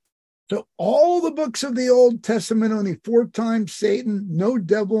Satanás. So all the books of the Old Testament, only 4 times Satan, no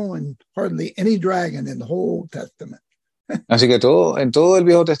devil, and hardly any dragon in the whole Testament. Así que en todo el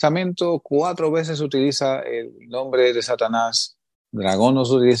Viejo Testamento 4 veces se utiliza el nombre de Satanás. Dragón no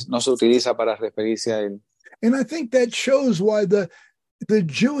se utiliza para referirse a él. And I think that shows why the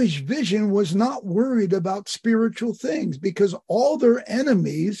Jewish vision was not worried about spiritual things, because all their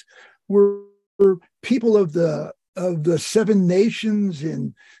enemies were people of the 7 nations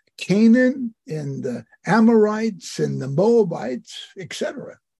in Canaan and the Amorites and the Moabites,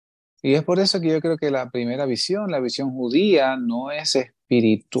 etc. Y es por eso que yo creo que la primera visión, la visión judía, no es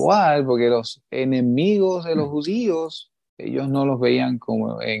espiritual, porque los enemigos de los judíos, ellos no los veían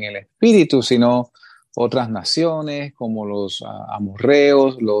como en el espíritu, sino otras naciones como los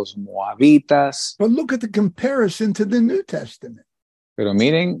amorreos, los moabitas. But look at the comparison to the New Testament. Pero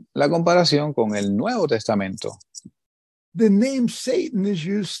miren la comparación con el Nuevo Testamento. The name Satan is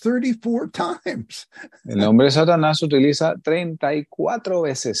used 34 times. El nombre de Satanás se utiliza 34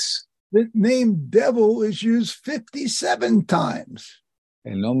 veces. The name devil is used 57 times.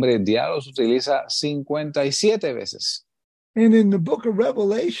 El nombre diablo se utiliza 57 veces. And in the book of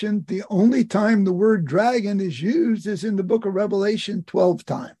Revelation, the only time the word dragon is used is in the book of Revelation 12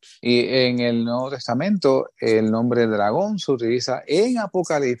 times. Y en el Nuevo Testamento, el nombre dragón se utiliza en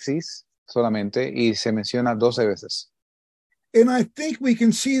Apocalipsis solamente y se menciona 12 veces. And I think we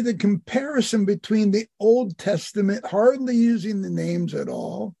can see the comparison between the Old Testament, hardly using the names at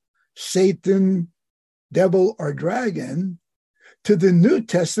all, Satan, devil or dragon, to the New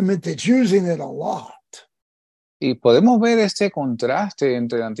Testament that's using it a lot. Y podemos ver este contraste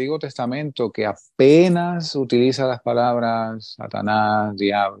entre el Antiguo Testamento, que apenas utiliza las palabras Satanás,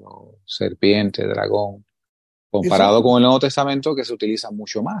 diablo, serpiente, dragón, comparado con el Nuevo Testamento, que se utiliza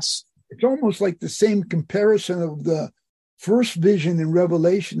mucho más. It's almost like the same comparison of the first vision in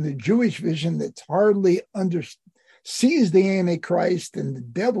Revelation, the Jewish vision that's hardly sees the Antichrist and the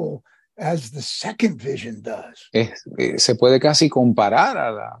devil as the second vision does. Se puede casi comparar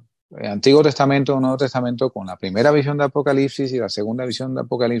al Antiguo Testamento o Nuevo Testamento con la primera visión de Apocalipsis y la segunda visión de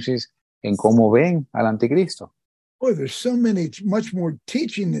Apocalipsis en cómo ven al anticristo. Boy, there's much more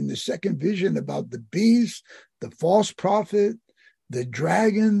teaching in the second vision about the beast, the false prophet, the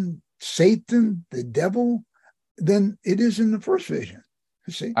dragon, Satan, the devil, than it is in the first vision.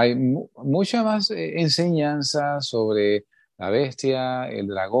 See? Hay mucha más enseñanza sobre la bestia, el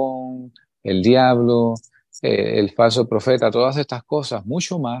dragón, el diablo, el falso profeta, todas estas cosas,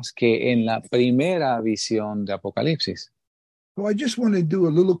 mucho más que en la primera visión de Apocalipsis. So I just want to do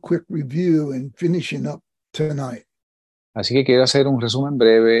a little quick review and finishing up tonight. Así que quiero hacer un resumen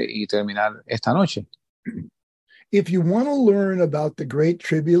breve y terminar esta noche. If you want to learn about the Great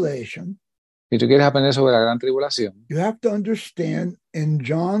Tribulation, si tú quieres aprender sobre la gran tribulación, you have to understand in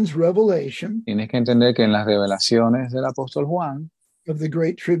John's revelation, tienes que entender que en las revelaciones del apóstol Juan, of the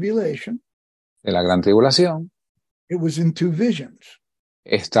Great Tribulation, de la gran tribulación, it was in two visions.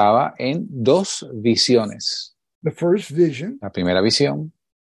 Estaba en dos visiones. The first vision, la primera visión,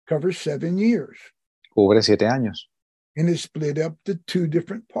 covers 7 years. Cubre 7 años. And is split up to 2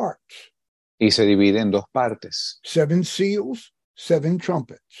 different parts. Y se divide en 2 partes. 7 seals, 7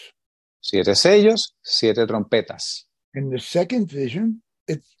 trumpets. 7 sellos, 7 trompetas. In the second vision,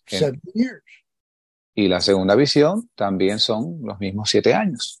 it's 7 years. Y la segunda visión también son los mismos 7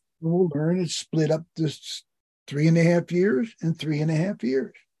 años. We'll learn it's split up to 3.5 years and 3.5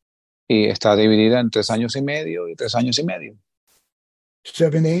 years. Y está dividida en 3 años y medio y 3 años y medio.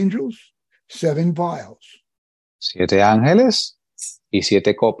 7 angels, 7 vials. 7 ángeles y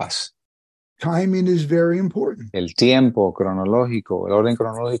 7 copas. Timing is very important. El tiempo cronológico, el orden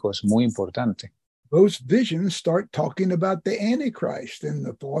cronológico es muy importante. Those visions start talking about the Antichrist and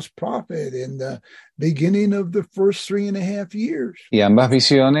the false prophet in the beginning of the first 3.5 years. Y ambas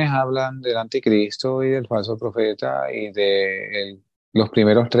visiones hablan del anticristo y del falso profeta y de los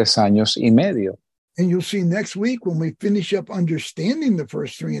primeros 3 años y medio. And you'll see next week when we finish up understanding the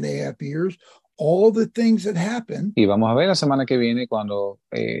first 3.5 years, all the things that happen. Y vamos a ver la semana que viene cuando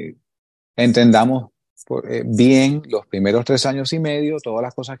entendamos bien los primeros 3 años y medio, todas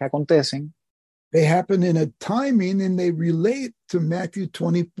las cosas que acontecen. They happen in a timing and they relate to Matthew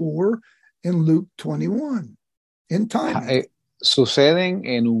 24 and Luke 21 in timing. Suceden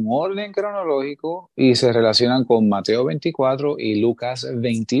en un orden cronológico y se relacionan con Mateo 24 y Lucas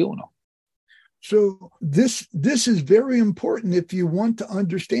 21. So this is very important if you want to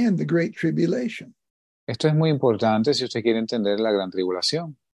understand the Great Tribulation. Esto es muy importante si usted quiere entender la gran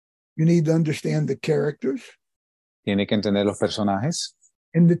tribulación. You need to understand the characters. Tiene que entender los personajes.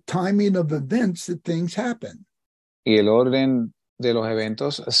 And the timing of events that things happen. Y el orden de los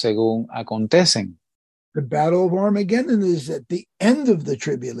eventos según acontecen. The Battle of Armageddon is at the end of the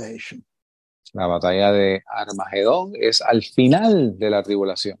tribulation. La batalla de Armagedón es al final de la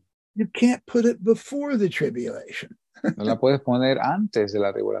tribulación. You can't put it before the tribulation. No la puedes poner antes de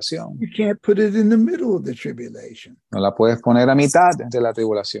la tribulación. You can't put it in the middle of the tribulation. No la puedes poner a mitad de la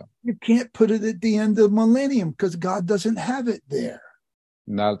tribulación. You can't put it at the end of the millennium because God doesn't have it there.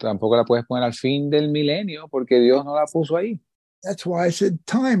 No, tampoco la puedes poner al fin del milenio porque Dios no la puso ahí. That's why I said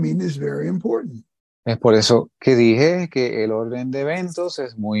timing is very important. Es por eso que dije que el orden de eventos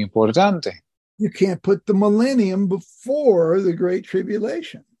es muy importante. You can't put the millennium before the Great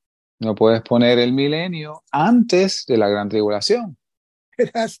Tribulation. No puedes poner el milenio antes de la gran tribulación.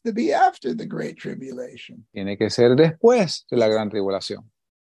 It has to be after the Great Tribulation. Tiene que ser después de la gran tribulación.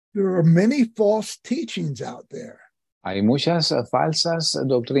 There are many false teachings out there. Hay muchas falsas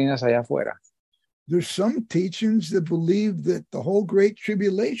doctrinas allá afuera. There's some teachings that believe that the whole Great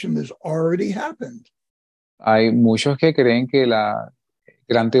Tribulation has already happened. Hay muchos que creen que la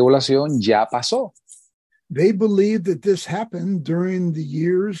gran tribulación ya pasó. They believe that this happened during the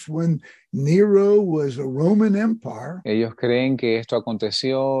years when Nero was a Roman Empire. Ellos creen que esto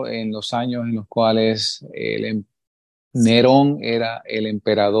aconteció en los años en los cuales Nerón era el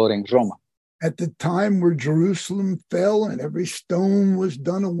emperador en Roma. At the time where Jerusalem fell and every stone was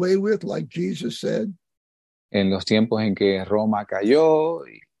done away with, like Jesus said. En los tiempos en que Roma cayó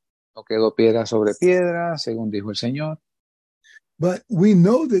y no quedó piedra sobre piedra, según dijo el Señor. But we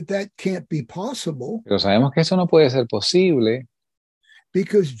know that that can't be possible Pero sabemos que eso no puede ser posible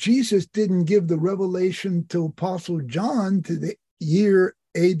because Jesus didn't give the revelation to Apostle John to the year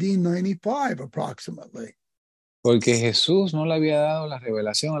AD 95 approximately. porque Jesús no le había dado la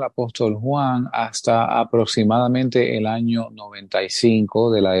revelación al apóstol Juan hasta aproximadamente el año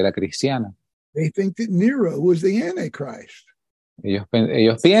 95 de la era cristiana. They think that Nero was the Antichrist.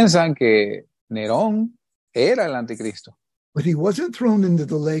 Ellos piensan que Nerón era el anticristo, But he wasn't thrown into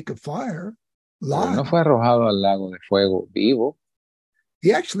the lake of fire pero él no live. fue arrojado al lago de fuego vivo.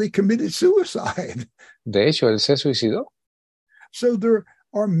 He actually committed suicide. De hecho, él se suicidó. So there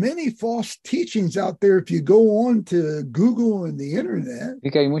are many false teachings out there. If you go on to Google and the internet, Y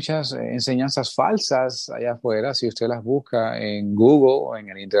que hay muchas enseñanzas falsas allá afuera, si usted las busca en Google o en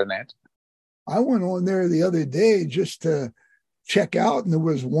el Internet. I went on there the other day just to check out, and there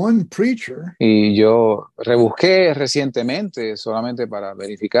was one preacher. Y yo rebusqué recientemente solamente para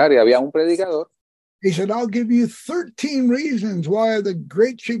verificar y había un predicador. He said, I'll give you 13 reasons why the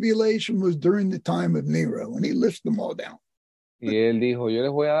Great Tribulation was during the time of Nero. And he lists them all down. Y él dijo, yo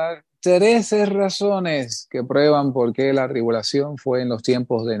les voy a dar 13 razones que prueban por qué la tribulación fue en los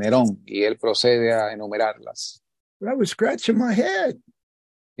tiempos de Nerón. Y él procede a enumerarlas. But I was scratching my head.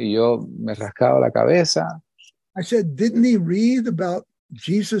 Y yo me rascaba la cabeza. I said, didn't he read about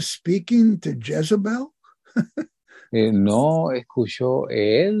Jesus speaking to Jezebel? ¿No escuchó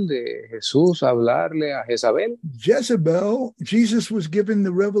él de Jesús hablarle a Jezabel? Jezebel, Jesus was given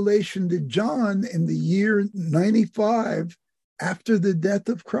the revelation to John in the year 95 after the death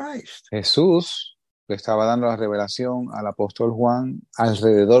of Christ. Jesús le estaba dando la revelación al apóstol Juan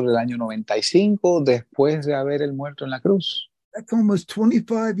alrededor del año 95 después de haber él muerto en la cruz. That's almost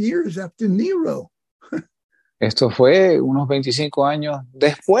 25 years after Nero. Esto fue unos 25 años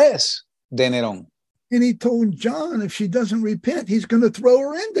después de Nerón. And he told John if she doesn't repent, he's going to throw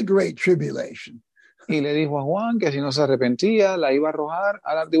her into great tribulation. Y le dijo a Juan que si no se arrepentía, la iba a arrojar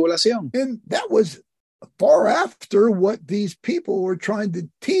a la tribulación. And that was far after what these people were trying to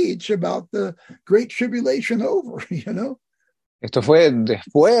teach about the great tribulation over, you know? Esto fue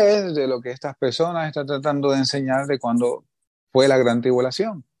después de lo que estas personas están tratando de enseñar de cuando fue la gran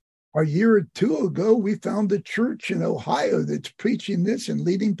tribulación. A year or two ago, we found a church in Ohio that's preaching this and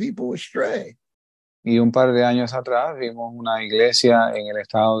leading people astray. Y un par de años atrás vimos una iglesia en el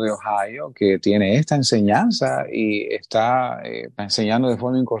estado de Ohio que tiene esta enseñanza y está enseñando de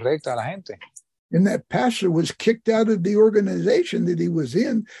forma incorrecta a la gente. And that pastor was kicked out of the organization that he was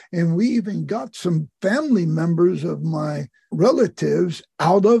in. And we even got some family members of my relatives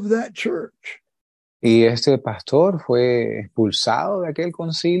out of that church. Y este pastor fue expulsado de aquel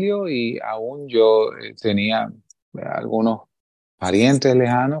concilio y aún yo tenía algunos parientes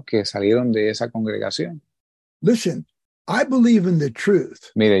lejanos que salieron de esa congregación. Listen, I believe in the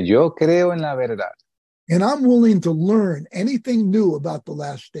truth. Mire, yo creo en la verdad. And I'm willing to learn anything new about the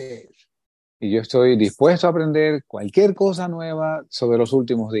last days. Y yo estoy dispuesto a aprender cualquier cosa nueva sobre los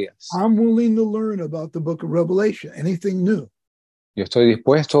últimos días. I'm willing to learn about the book of Revelation, anything new. Yo estoy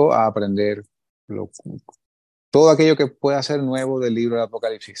dispuesto a aprender todo aquello que pueda ser nuevo del libro del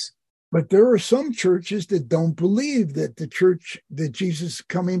Apocalipsis. But there are some churches that don't believe that that Jesus is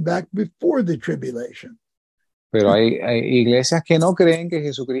coming back before the tribulation. Pero hay iglesias que no creen que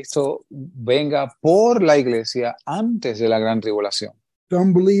Jesucristo venga por la iglesia antes de la gran tribulación.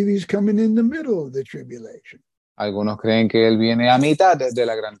 Some believe he's coming in the middle of the tribulation. Algunos creen que él viene a mitad de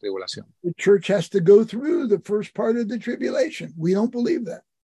la gran tribulación. The church has to go through the first part of the tribulation. We don't believe that.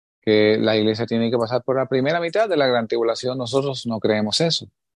 Que la iglesia tiene que pasar por la primera mitad de la gran tribulación. Nosotros no creemos eso.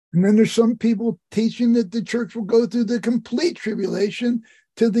 And then there's some people teaching that the church will go through the complete tribulation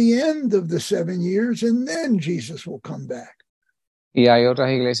to the end of the 7 years, and then Jesus will come back. Y hay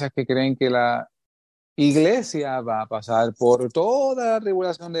otras iglesias que creen que la iglesia va a pasar por toda la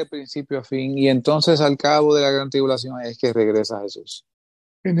tribulación de principio a fin y entonces al cabo de la gran tribulación es que regresa Jesús.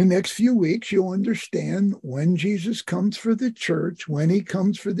 In the next few weeks, you'll understand when Jesus comes for the church, when he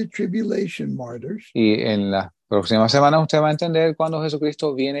comes for the tribulation martyrs. Y en las próximas semanas usted va a entender cuándo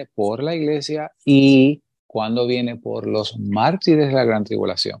Jesucristo viene por la iglesia y cuándo viene por los mártires de la gran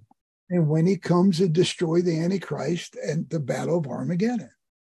tribulación. And when he comes to destroy the Antichrist at the Battle of Armageddon.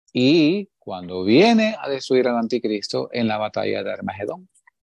 Y cuando viene a destruir al anticristo en la batalla de Armagedón.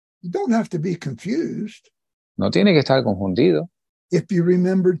 You don't have to be confused. No tiene que estar confundido. If you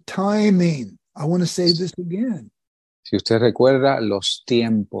remember timing, I want to say this again. Si usted recuerda los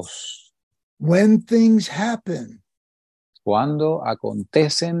tiempos. When things happen. Cuando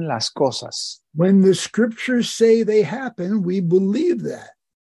acontecen las cosas. When the scriptures say they happen, we believe that.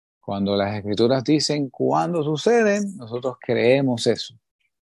 Cuando las escrituras dicen cuándo suceden, nosotros creemos eso.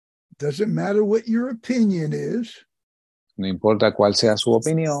 Doesn't matter what your opinion is. No importa cuál sea su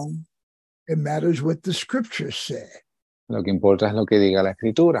opinión, It matters what the scriptures say. lo que importa es lo que diga la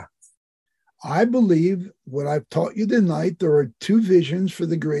escritura. I believe what I've taught you tonight, there are two visions for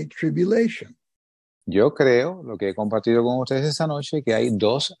the Great Tribulation. Yo creo, lo que he compartido con ustedes esta noche, que hay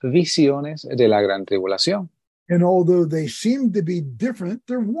dos visiones de la gran tribulación. And although they seem to be different,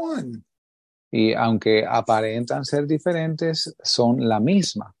 they're one. Y aunque aparentan ser diferentes, son la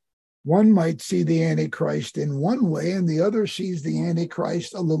misma. One might see the Antichrist in one way, and the other sees the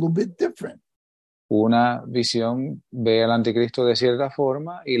Antichrist a little bit different. Una visión ve al anticristo de cierta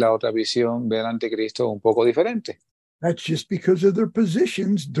forma y la otra visión ve al anticristo un poco diferente. That's just because of their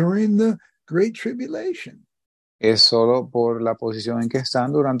positions during the Great Tribulation. Es solo por la posición en que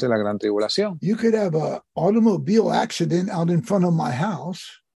están durante la gran tribulación. You could have an automobile accident out in front of my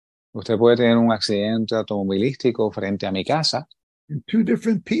house, Usted puede tener un accidente automovilístico frente a mi casa and two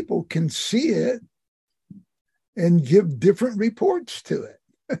different people can see it and give different reports to it.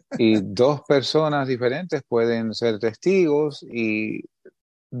 y dos personas diferentes pueden ser testigos y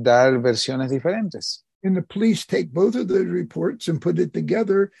dar versiones diferentes. And the police take both of those reports and put it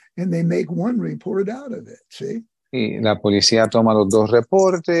together, and they make one report out of it. See? Y la policía toma los dos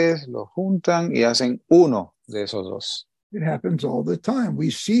reportes, los juntan y hacen uno de esos dos. It happens all the time.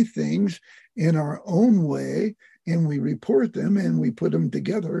 We see things in our own way, and we report them, and we put them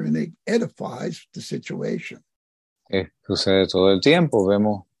together, and it edifies the situation. Sucede todo el tiempo.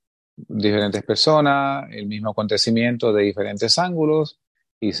 Vemos diferentes personas, el mismo acontecimiento de diferentes ángulos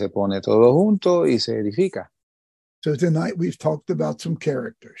y se pone todo junto y se edifica. So tonight we've talked about some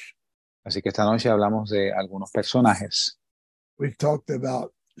characters. Así que esta noche hablamos de algunos personajes. We've talked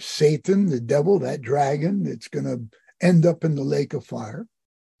about Satan, the devil, that dragon that's going to end up in the lake of fire.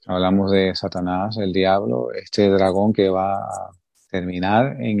 Hablamos de Satanás, el diablo, este dragón que va a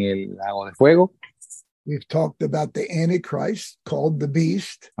terminar en el lago de fuego. We've talked about the Antichrist, called the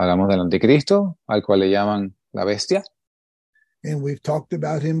beast. Hablamos del anticristo, al cual le llaman la bestia. And we've talked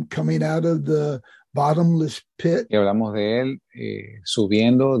about him coming out of the bottomless pit. Y hablamos de él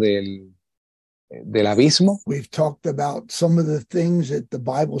subiendo del abismo. We've talked about some of the things that the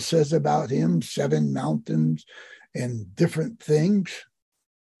Bible says about him, 7 mountains and different things.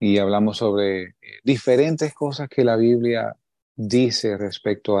 Y hablamos sobre diferentes cosas que la Biblia dice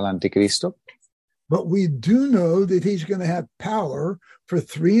respecto al anticristo. But we do know that he's going to have power for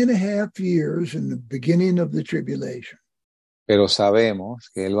 3.5 years in the beginning of the tribulation. Pero sabemos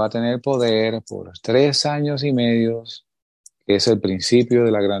que él va a tener poder por 3 años y medio, que es el principio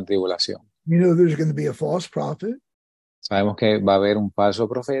de la gran tribulación. You know there's going to be a false prophet. Sabemos que va a haber un falso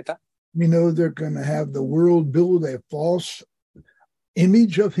profeta. You know they're going to have the world build a false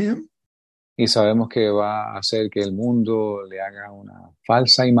image of him. Y sabemos que va a hacer que el mundo le haga una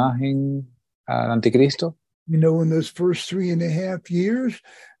falsa imagen al anticristo. You know, in those first 3.5 years,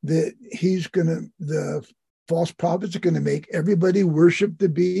 that the false prophets are going to make everybody worship the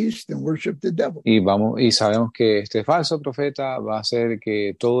beast and worship the devil. Y sabemos que este falso profeta va a hacer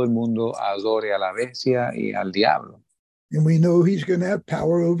que todo el mundo adore a la bestia y al diablo. And we know he's going to have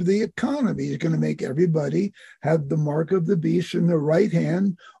power over the economy. He's going to make everybody have the mark of the beast in their right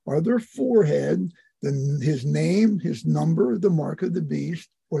hand or their forehead, his name, his number, the mark of the beast,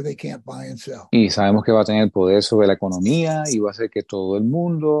 or they can't buy and sell. Y sabemos que va a tener poder sobre la economía y va a hacer que todo el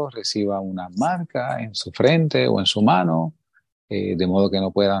mundo reciba una marca en su frente o en su mano, de modo que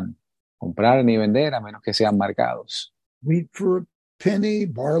no puedan comprar ni vender a menos que sean marcados. Wheat for a penny,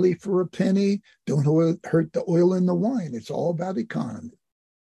 barley for a penny. Don't hurt the oil in the wine. It's all about economy.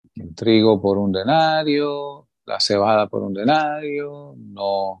 El trigo por un denario, la cebada por un denario,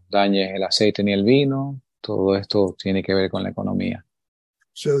 no dañes el aceite ni el vino. Todo esto tiene que ver con la economía.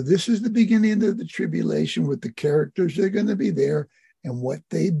 So this is the beginning of the tribulation with the characters that are going to be there and what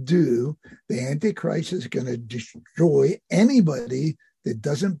they do. The Antichrist is going to destroy anybody that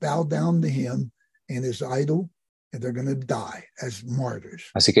doesn't bow down to him and his idol, and they're going to die as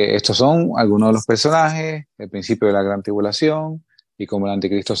martyrs. Así que estos son algunos de los personajes, el principio de la gran tribulación y cómo el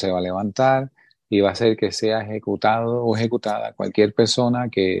anticristo se va a levantar y va a hacer que sea ejecutado o ejecutada cualquier persona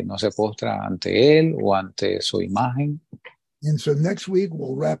que no se postra ante él o ante su imagen. And so next week,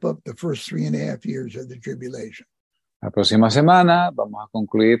 we'll wrap up the first 3.5 years of the tribulation. La próxima semana vamos a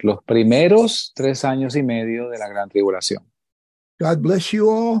concluir los primeros 3 años y medio de la gran tribulación. God bless you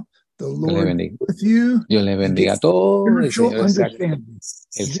all. The Lord be with you. Dios les bendiga a todos. El Spiritual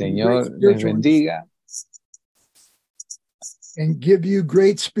Señor les bendiga. And give you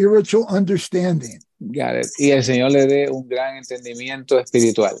great spiritual understanding. Got it. Y el Señor le dé un gran entendimiento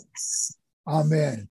espiritual. Amen.